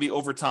on equity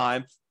over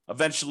time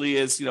eventually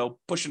is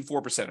pushing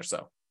 4% or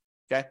so.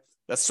 Okay,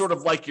 that's sort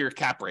of like your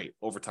cap rate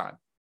over time.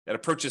 It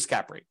approaches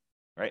cap rate,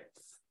 right?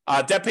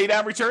 Debt pay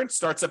down return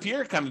starts up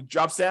here, kind of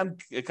drops down,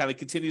 it kind of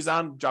continues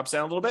on, drops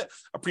down a little bit.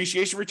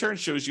 Appreciation return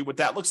shows you what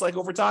that looks like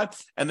over time.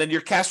 And then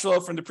your cash flow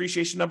from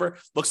depreciation number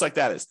looks like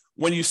that is.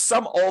 When you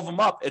sum all of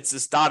them up, it's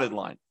this dotted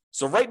line.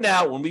 So right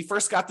now, when we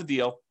first got the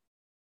deal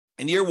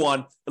in year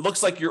 1, it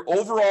looks like your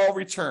overall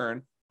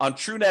return on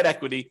true net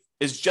equity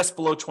is just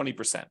below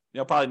 20%,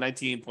 probably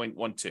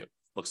 19.12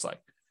 looks like.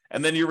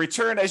 And then your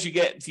return as you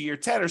get to year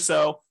 10 or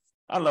so,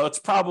 I don't know, it's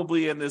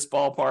probably in this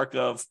ballpark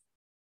of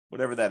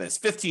whatever that is,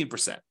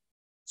 15%.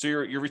 So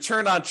your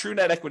return on true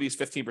net equity is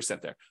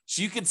 15% there.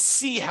 So you can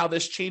see how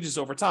this changes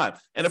over time.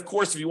 And of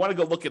course, if you want to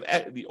go look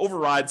at the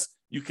overrides,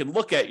 you can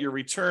look at your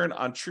return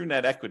on true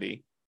net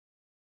equity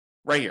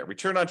right here,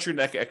 return on true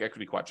net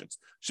equity quadrants.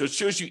 So it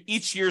shows you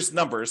each year's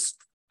numbers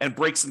and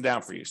breaks them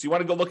down for you. So you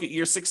want to go look at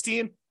year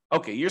 16?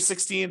 Okay, year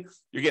 16,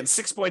 you're getting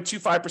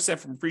 6.25%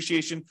 from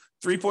appreciation,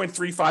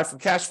 3.35 from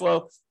cash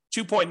flow,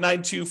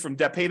 2.92 from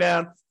debt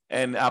paydown,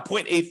 and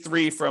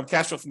 0.83 from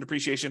cash flow from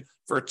depreciation,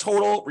 for a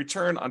total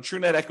return on true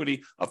net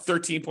equity of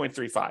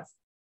 13.35.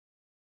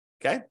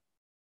 Okay?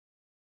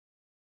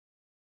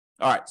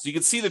 All right, so you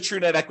can see the true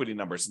net equity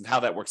numbers and how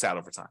that works out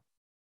over time.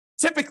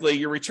 Typically,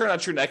 your return on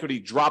true net equity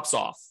drops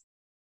off.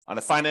 On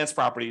a finance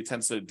property, it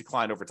tends to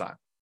decline over time.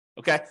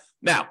 Okay?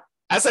 Now,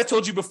 as I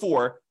told you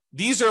before,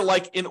 these are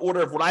like in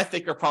order of what I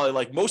think are probably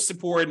like most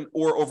important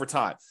or over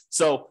time.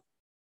 So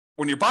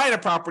when you're buying a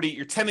property,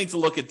 you're tending to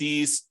look at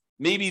these,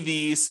 maybe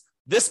these.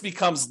 This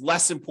becomes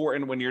less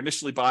important when you're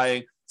initially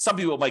buying. Some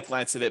people might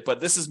glance at it,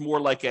 but this is more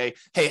like hey,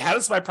 how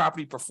does my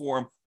property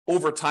perform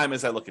over time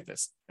as I look at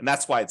this? And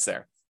that's why it's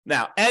there.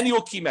 Now,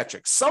 annual key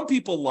metrics. Some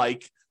people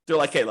they're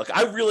like, hey, look,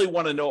 I really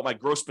want to know what my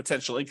gross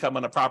potential income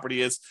on a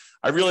property is.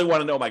 I really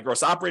want to know what my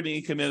gross operating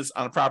income is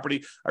on a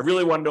property. I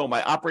really want to know what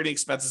my operating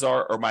expenses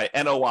are, or my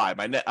NOI,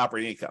 my net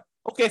operating income.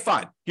 Okay,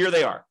 fine. Here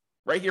they are,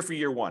 right here for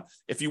year 1.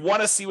 If you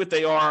want to see what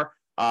they are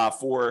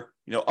for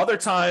other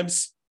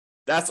times,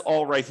 that's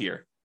all right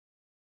here.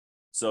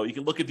 So you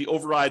can look at the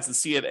overrides and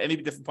see it at any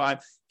different time.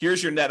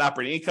 Here's your net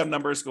operating income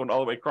numbers going all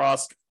the way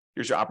across.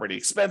 Here's your operating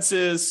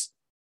expenses.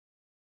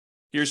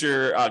 Here's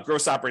your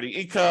gross operating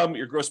income,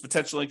 your gross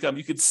potential income.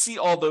 You can see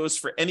all those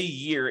for any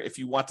year if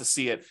you want to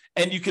see it,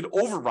 and you can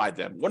override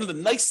them. One of the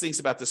nice things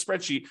about this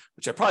spreadsheet,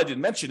 which I probably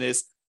didn't mention,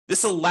 is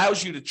this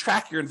allows you to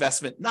track your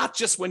investment, not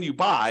just when you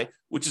buy,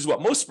 which is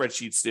what most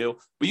spreadsheets do,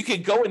 but you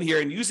can go in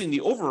here and using the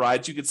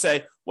overrides, you could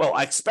say, well,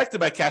 I expected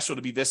my cash flow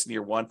to be this in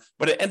year 1,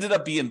 but it ended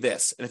up being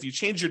this. And if you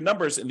change your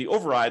numbers in the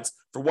overrides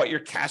for what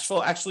your cash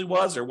flow actually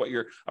was, or what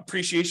your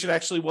appreciation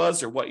actually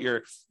was, or what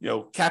your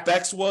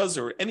CapEx was,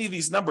 or any of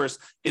these numbers,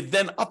 it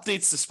then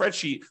updates the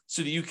spreadsheet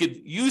so that you could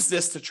use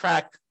this to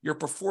track your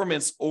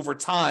performance over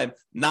time,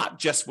 not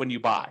just when you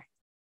buy.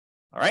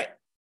 All right.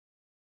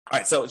 All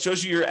right, so it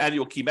shows you your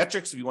annual key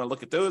metrics if you want to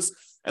look at those.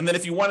 And then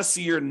if you want to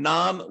see your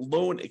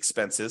non-loan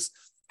expenses,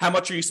 how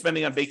much are you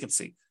spending on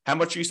vacancy? How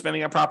much are you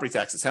spending on property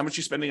taxes? How much are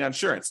you spending on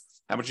insurance?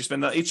 How much you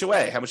spend on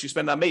HOA? How much you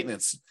spend on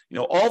maintenance?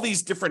 All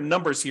these different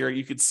numbers here,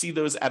 you could see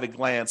those at a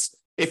glance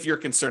if you're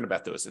concerned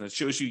about those. And it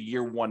shows you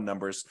year one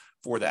numbers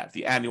for that,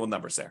 the annual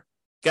numbers there.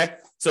 Okay.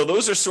 So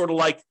those are sort of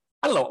like,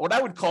 I don't know, what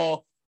I would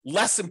call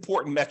less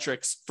important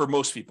metrics for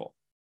most people.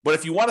 But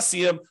if you want to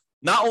see them,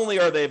 not only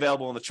are they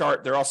available in the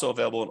chart, they're also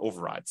available in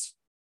overrides.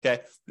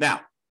 Okay.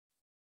 Now,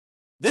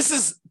 this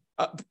is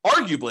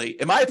arguably,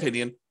 in my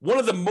opinion, one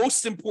of the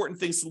most important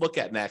things to look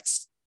at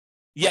next,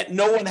 yet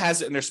no one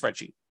has it in their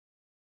spreadsheet.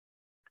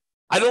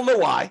 I don't know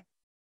why.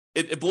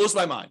 It blows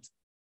my mind.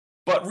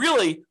 But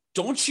really,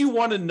 don't you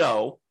want to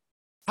know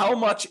how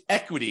much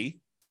equity,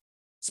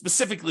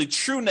 specifically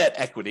true net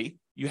equity,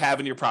 you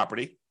have in your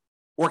property,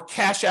 or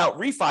cash out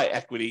refi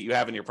equity you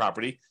have in your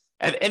property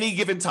at any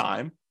given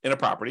time in a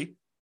property?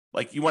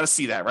 Like, you want to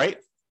see that, right?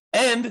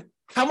 And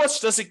how much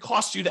does it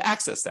cost you to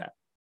access that?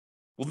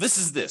 Well, this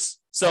is this.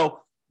 So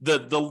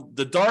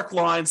the dark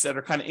lines that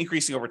are kind of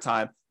increasing over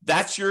time,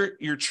 that's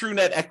your true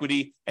net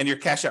equity and your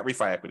cash out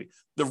refi equity.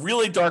 The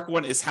really dark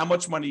one is how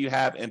much money you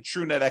have in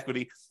true net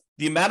equity,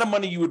 the amount of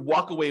money you would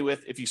walk away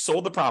with if you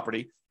sold the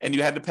property and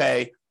you had to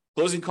pay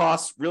closing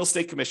costs, real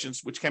estate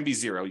commissions, which can be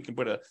zero. You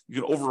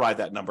can override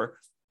that number.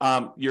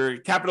 Your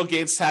capital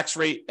gains tax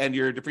rate and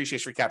your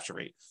depreciation recapture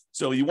rate.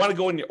 So you want to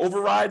go in your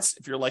overrides.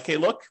 If you're like, hey,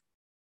 look,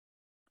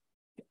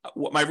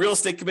 my real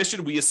estate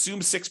commission, we assume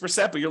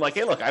 6%, but you're like,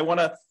 hey, look, I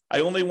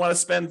only want to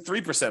spend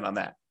 3% on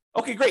that.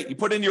 Okay, great. You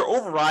put in your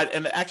override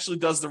and it actually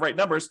does the right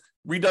numbers,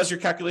 redoes your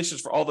calculations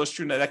for all those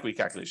true net equity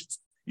calculations.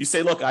 You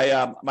say, look,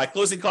 my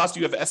closing costs,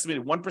 you have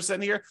estimated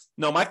 1% here.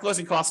 No, my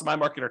closing costs in my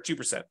market are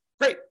 2%.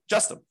 Great,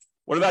 adjust them.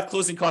 What about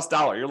closing cost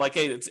dollar? You're like,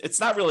 hey, it's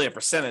not really a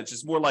percentage.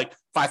 It's more like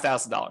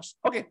 $5,000.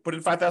 Okay, put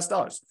in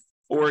 $5,000.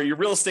 Or your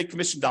real estate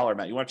commission dollar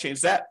amount. You want to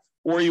change that?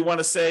 Or you want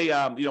to say,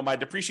 my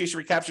depreciation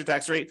recapture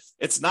tax rate,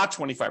 it's not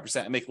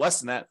 25%. I make less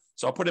than that,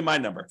 so I'll put in my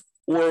number.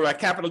 Or my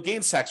capital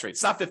gains tax rate,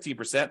 it's not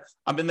 15%.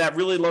 I'm in that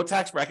really low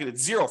tax bracket.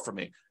 It's zero for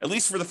me, at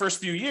least for the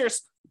first few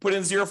years. Put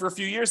in zero for a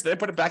few years, then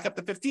put it back up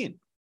to 15.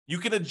 You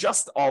can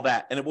adjust all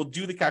that, and it will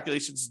do the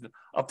calculations and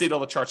update all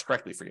the charts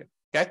correctly for you.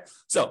 Okay,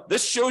 so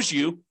this shows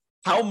you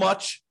how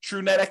much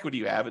true net equity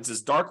you have. It's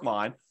this dark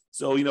line.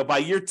 So, by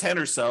year 10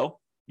 or so,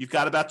 you've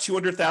got about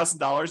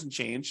 $200,000 and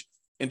change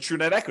in true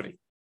net equity.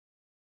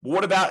 But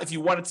what about if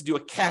you wanted to do a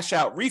cash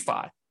out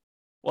refi?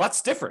 Well,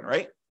 that's different,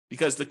 right?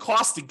 Because the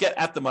cost to get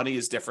at the money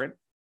is different.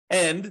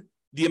 And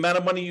the amount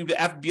of money you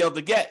have to be able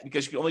to get,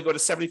 because you can only go to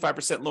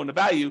 75% loan to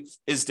value,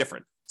 is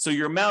different. So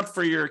your amount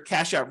for your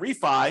cash out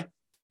refi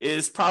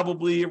is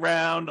probably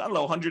around,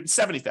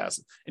 $170,000.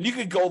 And you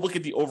could go look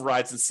at the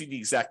overrides and see the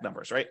exact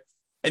numbers, right?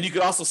 And you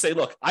could also say,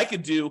 look, I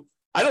don't do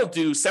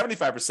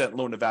 75%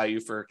 loan to value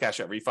for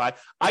cash out refi.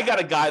 I got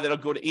a guy that'll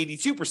go to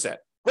 82%.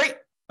 Great.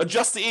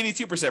 Adjust to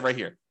 82% right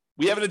here.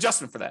 We have an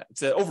adjustment for that.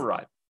 It's an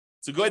override.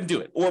 So go ahead and do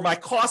it. Or my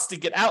cost to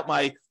get out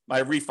my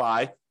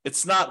refi,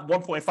 it's not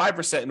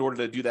 1.5% in order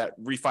to do that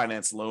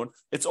refinance loan.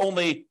 It's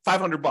only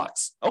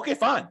 $500. Okay,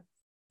 fine.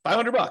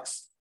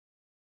 $500.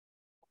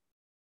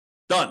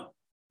 Done.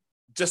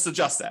 Just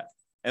adjust that.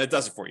 And it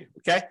does it for you.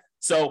 Okay.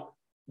 So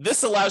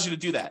this allows you to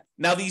do that.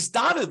 Now, these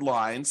dotted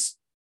lines,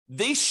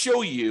 they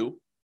show you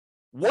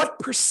what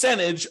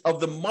percentage of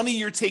the money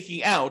you're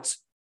taking out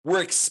were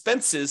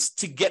expenses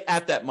to get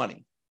at that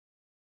money.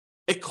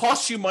 It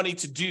costs you money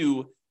to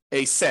do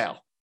a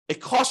sale. It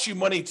costs you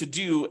money to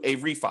do a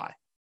refi.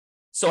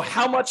 So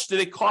how much did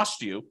it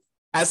cost you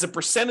as a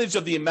percentage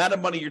of the amount of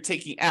money you're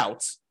taking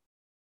out,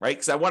 right?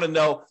 Because I want to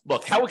know,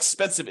 look, how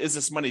expensive is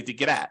this money to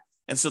get at?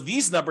 And so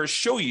these numbers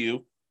show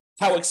you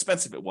how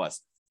expensive it was.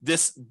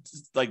 This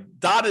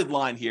dotted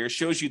line here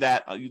shows you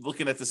that, you're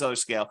looking at this other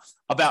scale,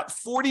 about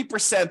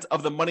 40%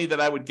 of the money that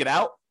I would get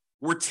out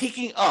were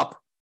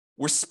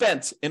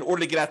spent in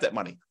order to get at that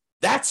money.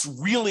 That's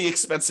really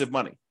expensive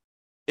money.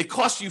 It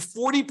costs you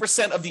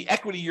 40% of the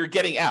equity you're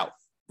getting out.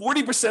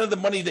 40% of the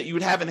money that you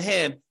would have in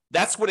hand,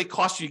 that's what it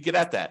costs you to get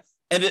at that.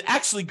 And it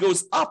actually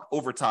goes up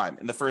over time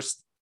in the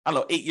first,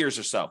 8 years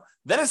or so.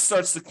 Then it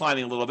starts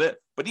declining a little bit.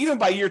 But even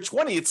by year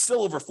 20, it's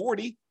still over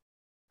 40. It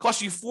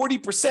costs you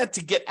 40%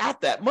 to get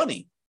at that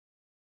money.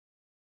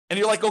 And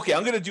you're like, okay,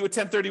 I'm going to do a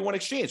 1031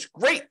 exchange.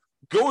 Great.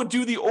 Go and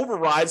do the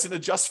overrides and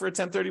adjust for a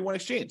 1031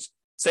 exchange.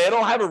 Say, I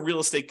don't have a real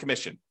estate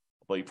commission.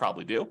 Well, you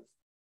probably do.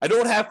 I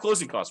don't have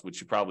closing costs,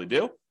 which you probably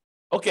do.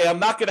 Okay, I'm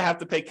not going to have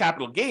to pay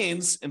capital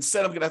gains.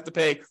 Instead, I'm going to have to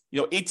pay,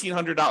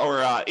 $1,800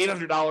 or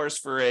 $800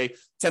 for a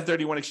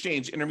 1031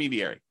 exchange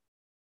intermediary.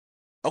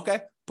 Okay,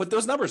 put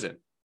those numbers in.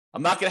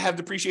 I'm not going to have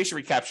depreciation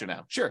recapture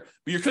now. Sure,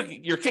 but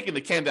you're kicking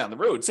the can down the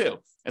road too.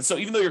 And so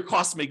even though your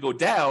costs may go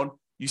down,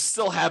 you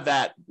still have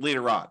that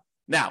later on.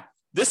 Now,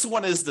 this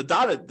one is the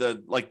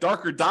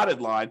darker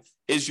dotted line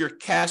is your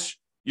cost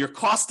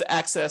to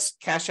access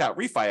cash out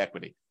refi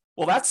equity.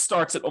 Well, that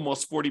starts at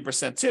almost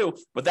 40% too,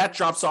 but that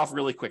drops off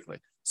really quickly.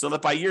 So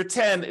that by year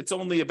 10, it's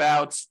only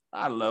about,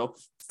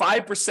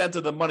 5%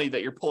 of the money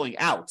that you're pulling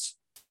out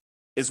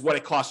is what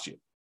it costs you.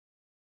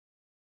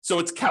 So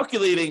it's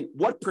calculating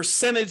what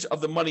percentage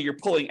of the money you're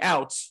pulling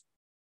out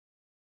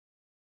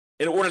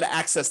in order to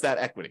access that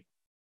equity.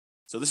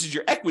 So this is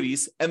your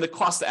equities and the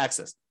cost to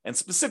access, and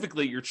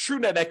specifically your true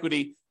net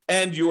equity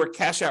and your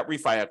cash out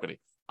refi equity.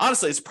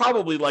 honestly, it's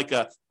probably like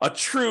a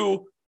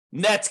true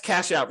net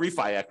cash out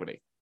refi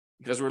equity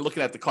because we're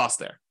looking at the cost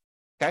there.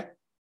 Okay.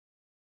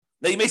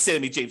 Now you may say to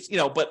me, James,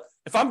 but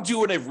if I'm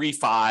doing a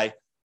refi,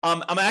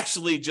 I'm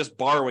actually just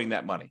borrowing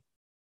that money.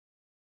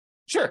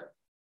 Sure.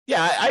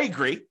 Yeah, I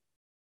agree.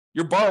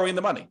 You're borrowing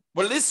the money,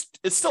 but it's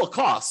still a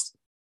cost.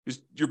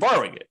 You're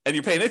borrowing it and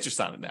you're paying interest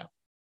on it now.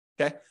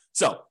 Okay.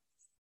 So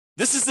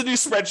this is the new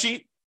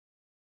spreadsheet.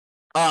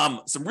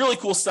 Some really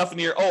cool stuff in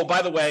here. Oh,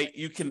 by the way,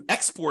 you can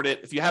export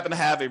it. If you happen to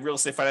have a real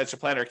estate financial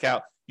planner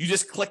account, you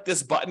just click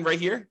this button right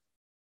here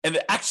and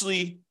it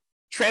actually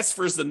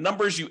transfers the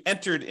numbers you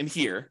entered in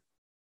here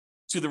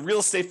to the real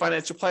estate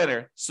financial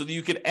planner so that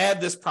you can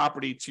add this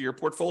property to your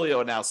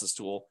portfolio analysis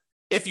tool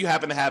if you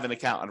happen to have an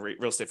account on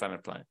real estate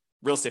financial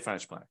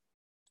planner.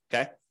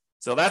 Okay.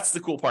 So that's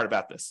the cool part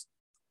about this.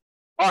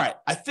 All right.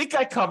 I think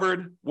I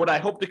covered what I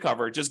hope to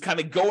cover, just kind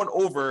of going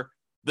over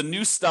the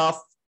new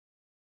stuff,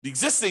 the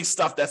existing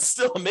stuff that's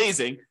still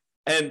amazing.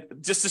 And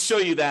just to show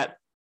you that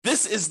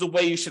this is the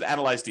way you should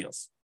analyze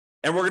deals.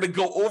 And we're going to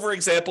go over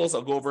examples.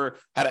 I'll go over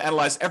how to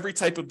analyze every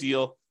type of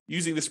deal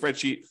using the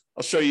spreadsheet.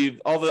 I'll show you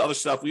all the other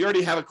stuff. We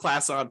already have a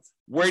class on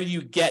where do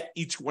you get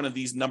each one of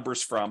these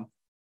numbers from?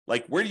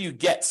 Like, where do you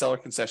get seller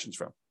concessions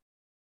from?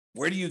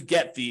 Where do you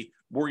get the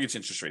mortgage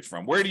interest rates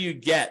from? Where do you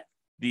get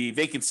the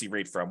vacancy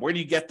rate from? Where do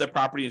you get the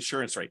property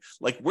insurance rate?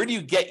 Like, where do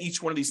you get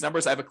each one of these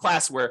numbers? I have a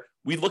class where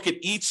we look at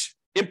each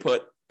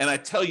input and I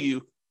tell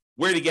you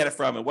where to get it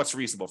from and what's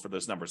reasonable for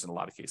those numbers in a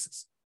lot of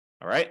cases.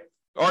 All right.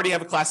 I already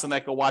have a class on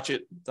that. Go watch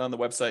it. It's on the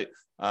website.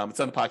 It's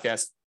on the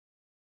podcast.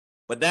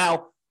 But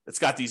now it's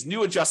got these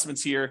new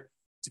adjustments here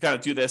to kind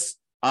of do this.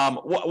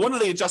 One of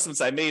the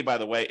adjustments I made, by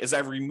the way, is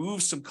I've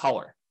removed some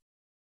color.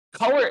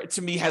 Color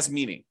to me has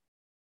meaning.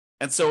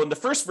 And so in the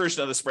first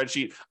version of the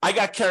spreadsheet, I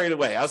got carried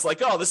away. I was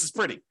like, oh, this is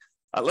pretty.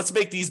 Let's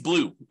make these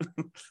blue.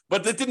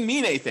 But that didn't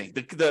mean anything.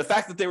 The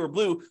fact that they were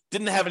blue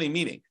didn't have any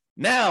meaning.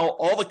 Now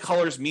all the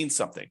colors mean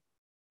something,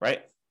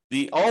 right?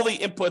 All the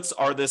inputs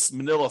are this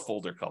manila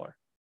folder color,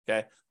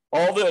 okay?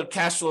 All the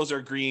cash flows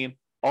are green.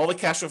 All the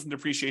cash flow from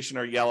depreciation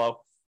are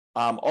yellow.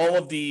 All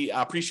of the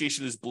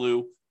appreciation is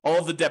blue. All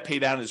of the debt pay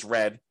down is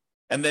red.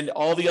 And then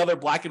all the other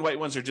black and white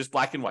ones are just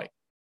black and white,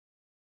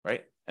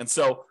 right? And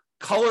so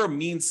color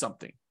means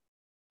something.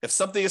 If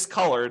something is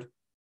colored,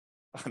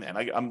 oh man,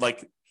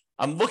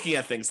 I'm looking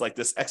at things like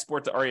this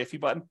export to REFE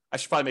button. I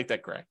should probably make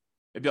that gray.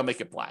 Maybe I'll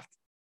make it black,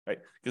 right?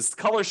 Because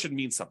color should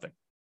mean something.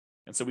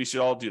 And so we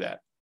should all do that.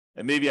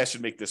 And maybe I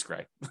should make this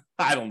gray.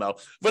 I don't know.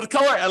 But the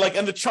color,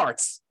 and the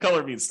charts,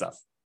 color means stuff.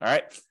 All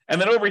right.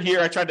 And then over here,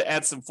 I tried to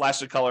add some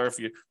flash of color if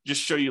you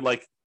just show you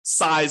like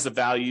size of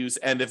values.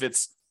 And if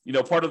it's,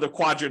 part of the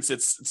quadrants,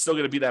 it's still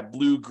going to be that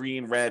blue,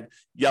 green, red,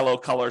 yellow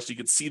color. So you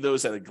can see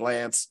those at a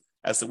glance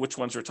as to which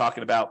ones we're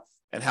talking about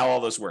and how all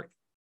those work.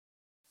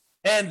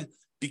 And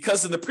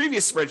because in the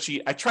previous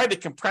spreadsheet, I tried to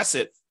compress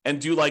it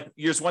and do like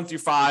years 1 through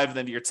 5,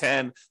 then year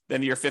 10,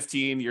 then year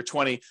 15, year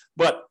 20.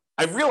 But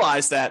I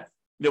realized that,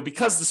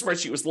 because the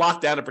spreadsheet was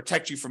locked down to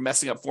protect you from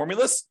messing up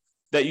formulas,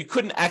 that you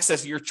couldn't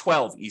access year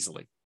 12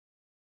 easily.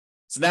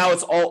 So now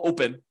it's all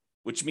open,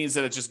 which means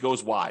that it just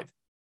goes wide,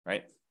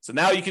 right? So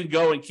now you can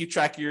go and keep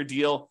track of your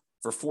deal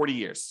for 40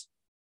 years.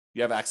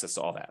 You have access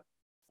to all that.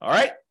 All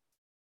right.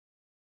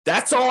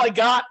 That's all I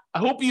got. I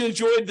hope you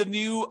enjoyed the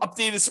new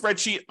updated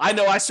spreadsheet. I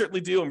know I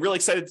certainly do. I'm really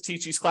excited to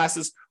teach these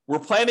classes. We're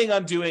planning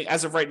on doing,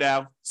 as of right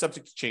now,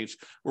 subject to change,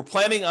 we're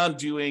planning on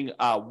doing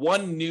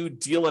one new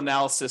deal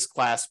analysis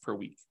class per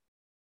week.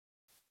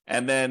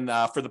 And then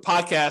for the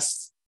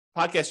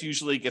podcast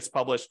usually gets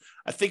published.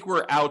 I think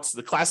we're out.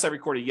 The class I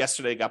recorded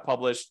yesterday got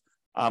published,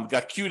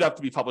 got queued up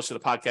to be published to the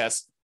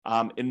podcast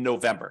in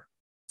November.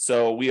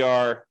 So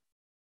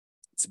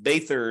it's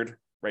May 3rd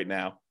right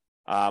now.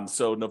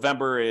 So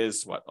November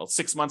is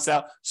 6 months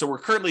out. So we're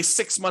currently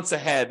 6 months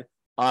ahead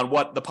on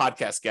what the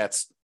podcast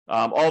gets.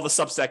 All the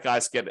Substack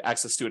guys get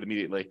access to it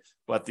immediately,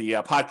 but the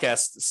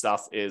podcast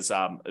stuff is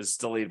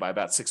delayed by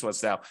about 6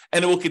 months now,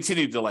 and it will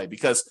continue to delay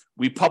because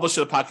we publish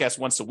the podcast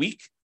once a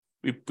week.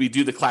 We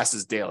do the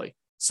classes daily.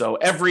 So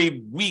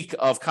every week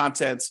of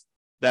content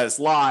that is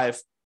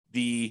live,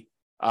 the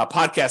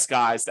podcast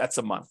guys, that's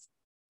a month,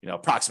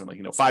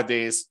 approximately, 5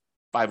 days,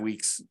 5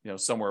 weeks,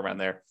 somewhere around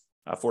there.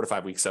 4 to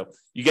 5 weeks. So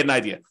you get an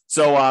idea.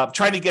 So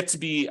trying to get to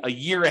be a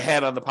year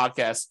ahead on the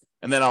podcast,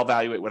 and then I'll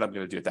evaluate what I'm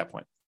going to do at that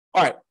point.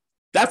 All right.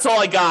 That's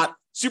all I got.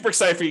 Super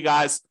excited for you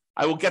guys.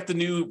 I will get the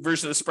new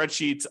version of the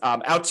spreadsheet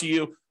out to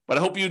you, but I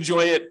hope you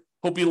enjoy it.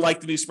 Hope you like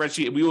the new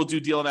spreadsheet, and we will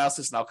do deal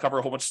analysis, and I'll cover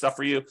a whole bunch of stuff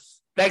for you.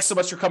 Thanks so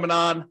much for coming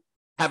on.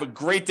 Have a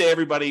great day,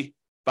 everybody.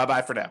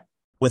 Bye-bye for now.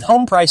 With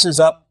home prices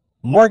up,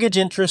 mortgage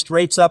interest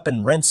rates up,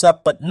 and rents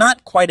up, but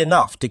not quite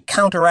enough to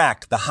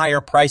counteract the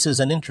higher prices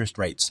and interest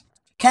rates,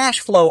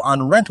 cash flow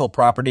on rental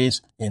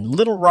properties in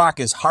Little Rock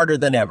is harder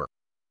than ever.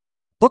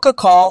 Book a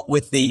call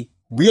with the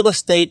Real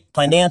Estate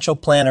Financial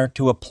Planner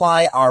to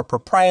apply our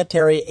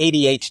proprietary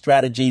 88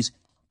 strategies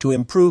to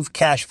improve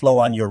cash flow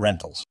on your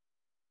rentals.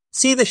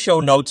 See the show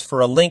notes for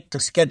a link to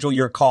schedule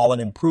your call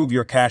and improve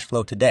your cash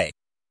flow today.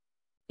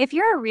 If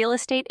you're a real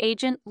estate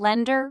agent,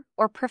 lender,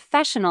 or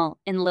professional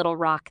in Little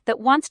Rock that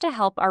wants to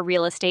help our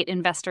real estate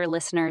investor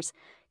listeners,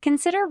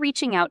 consider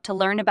reaching out to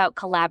learn about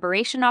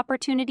collaboration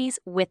opportunities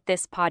with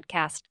this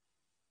podcast.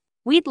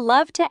 We'd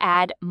love to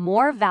add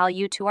more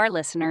value to our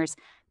listeners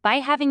by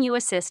having you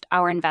assist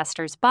our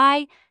investors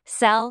buy,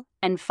 sell,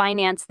 and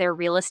finance their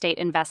real estate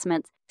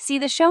investments. See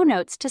the show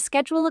notes to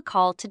schedule a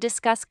call to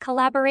discuss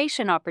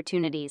collaboration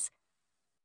opportunities.